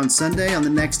talk to you on Sunday on the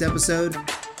next episode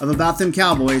of About Them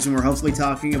Cowboys, and we're hopefully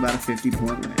talking about a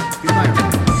 50-point win. Goodbye,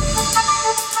 everyone.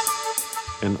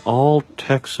 An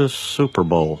all-Texas Super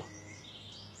Bowl.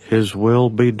 His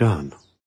will be done.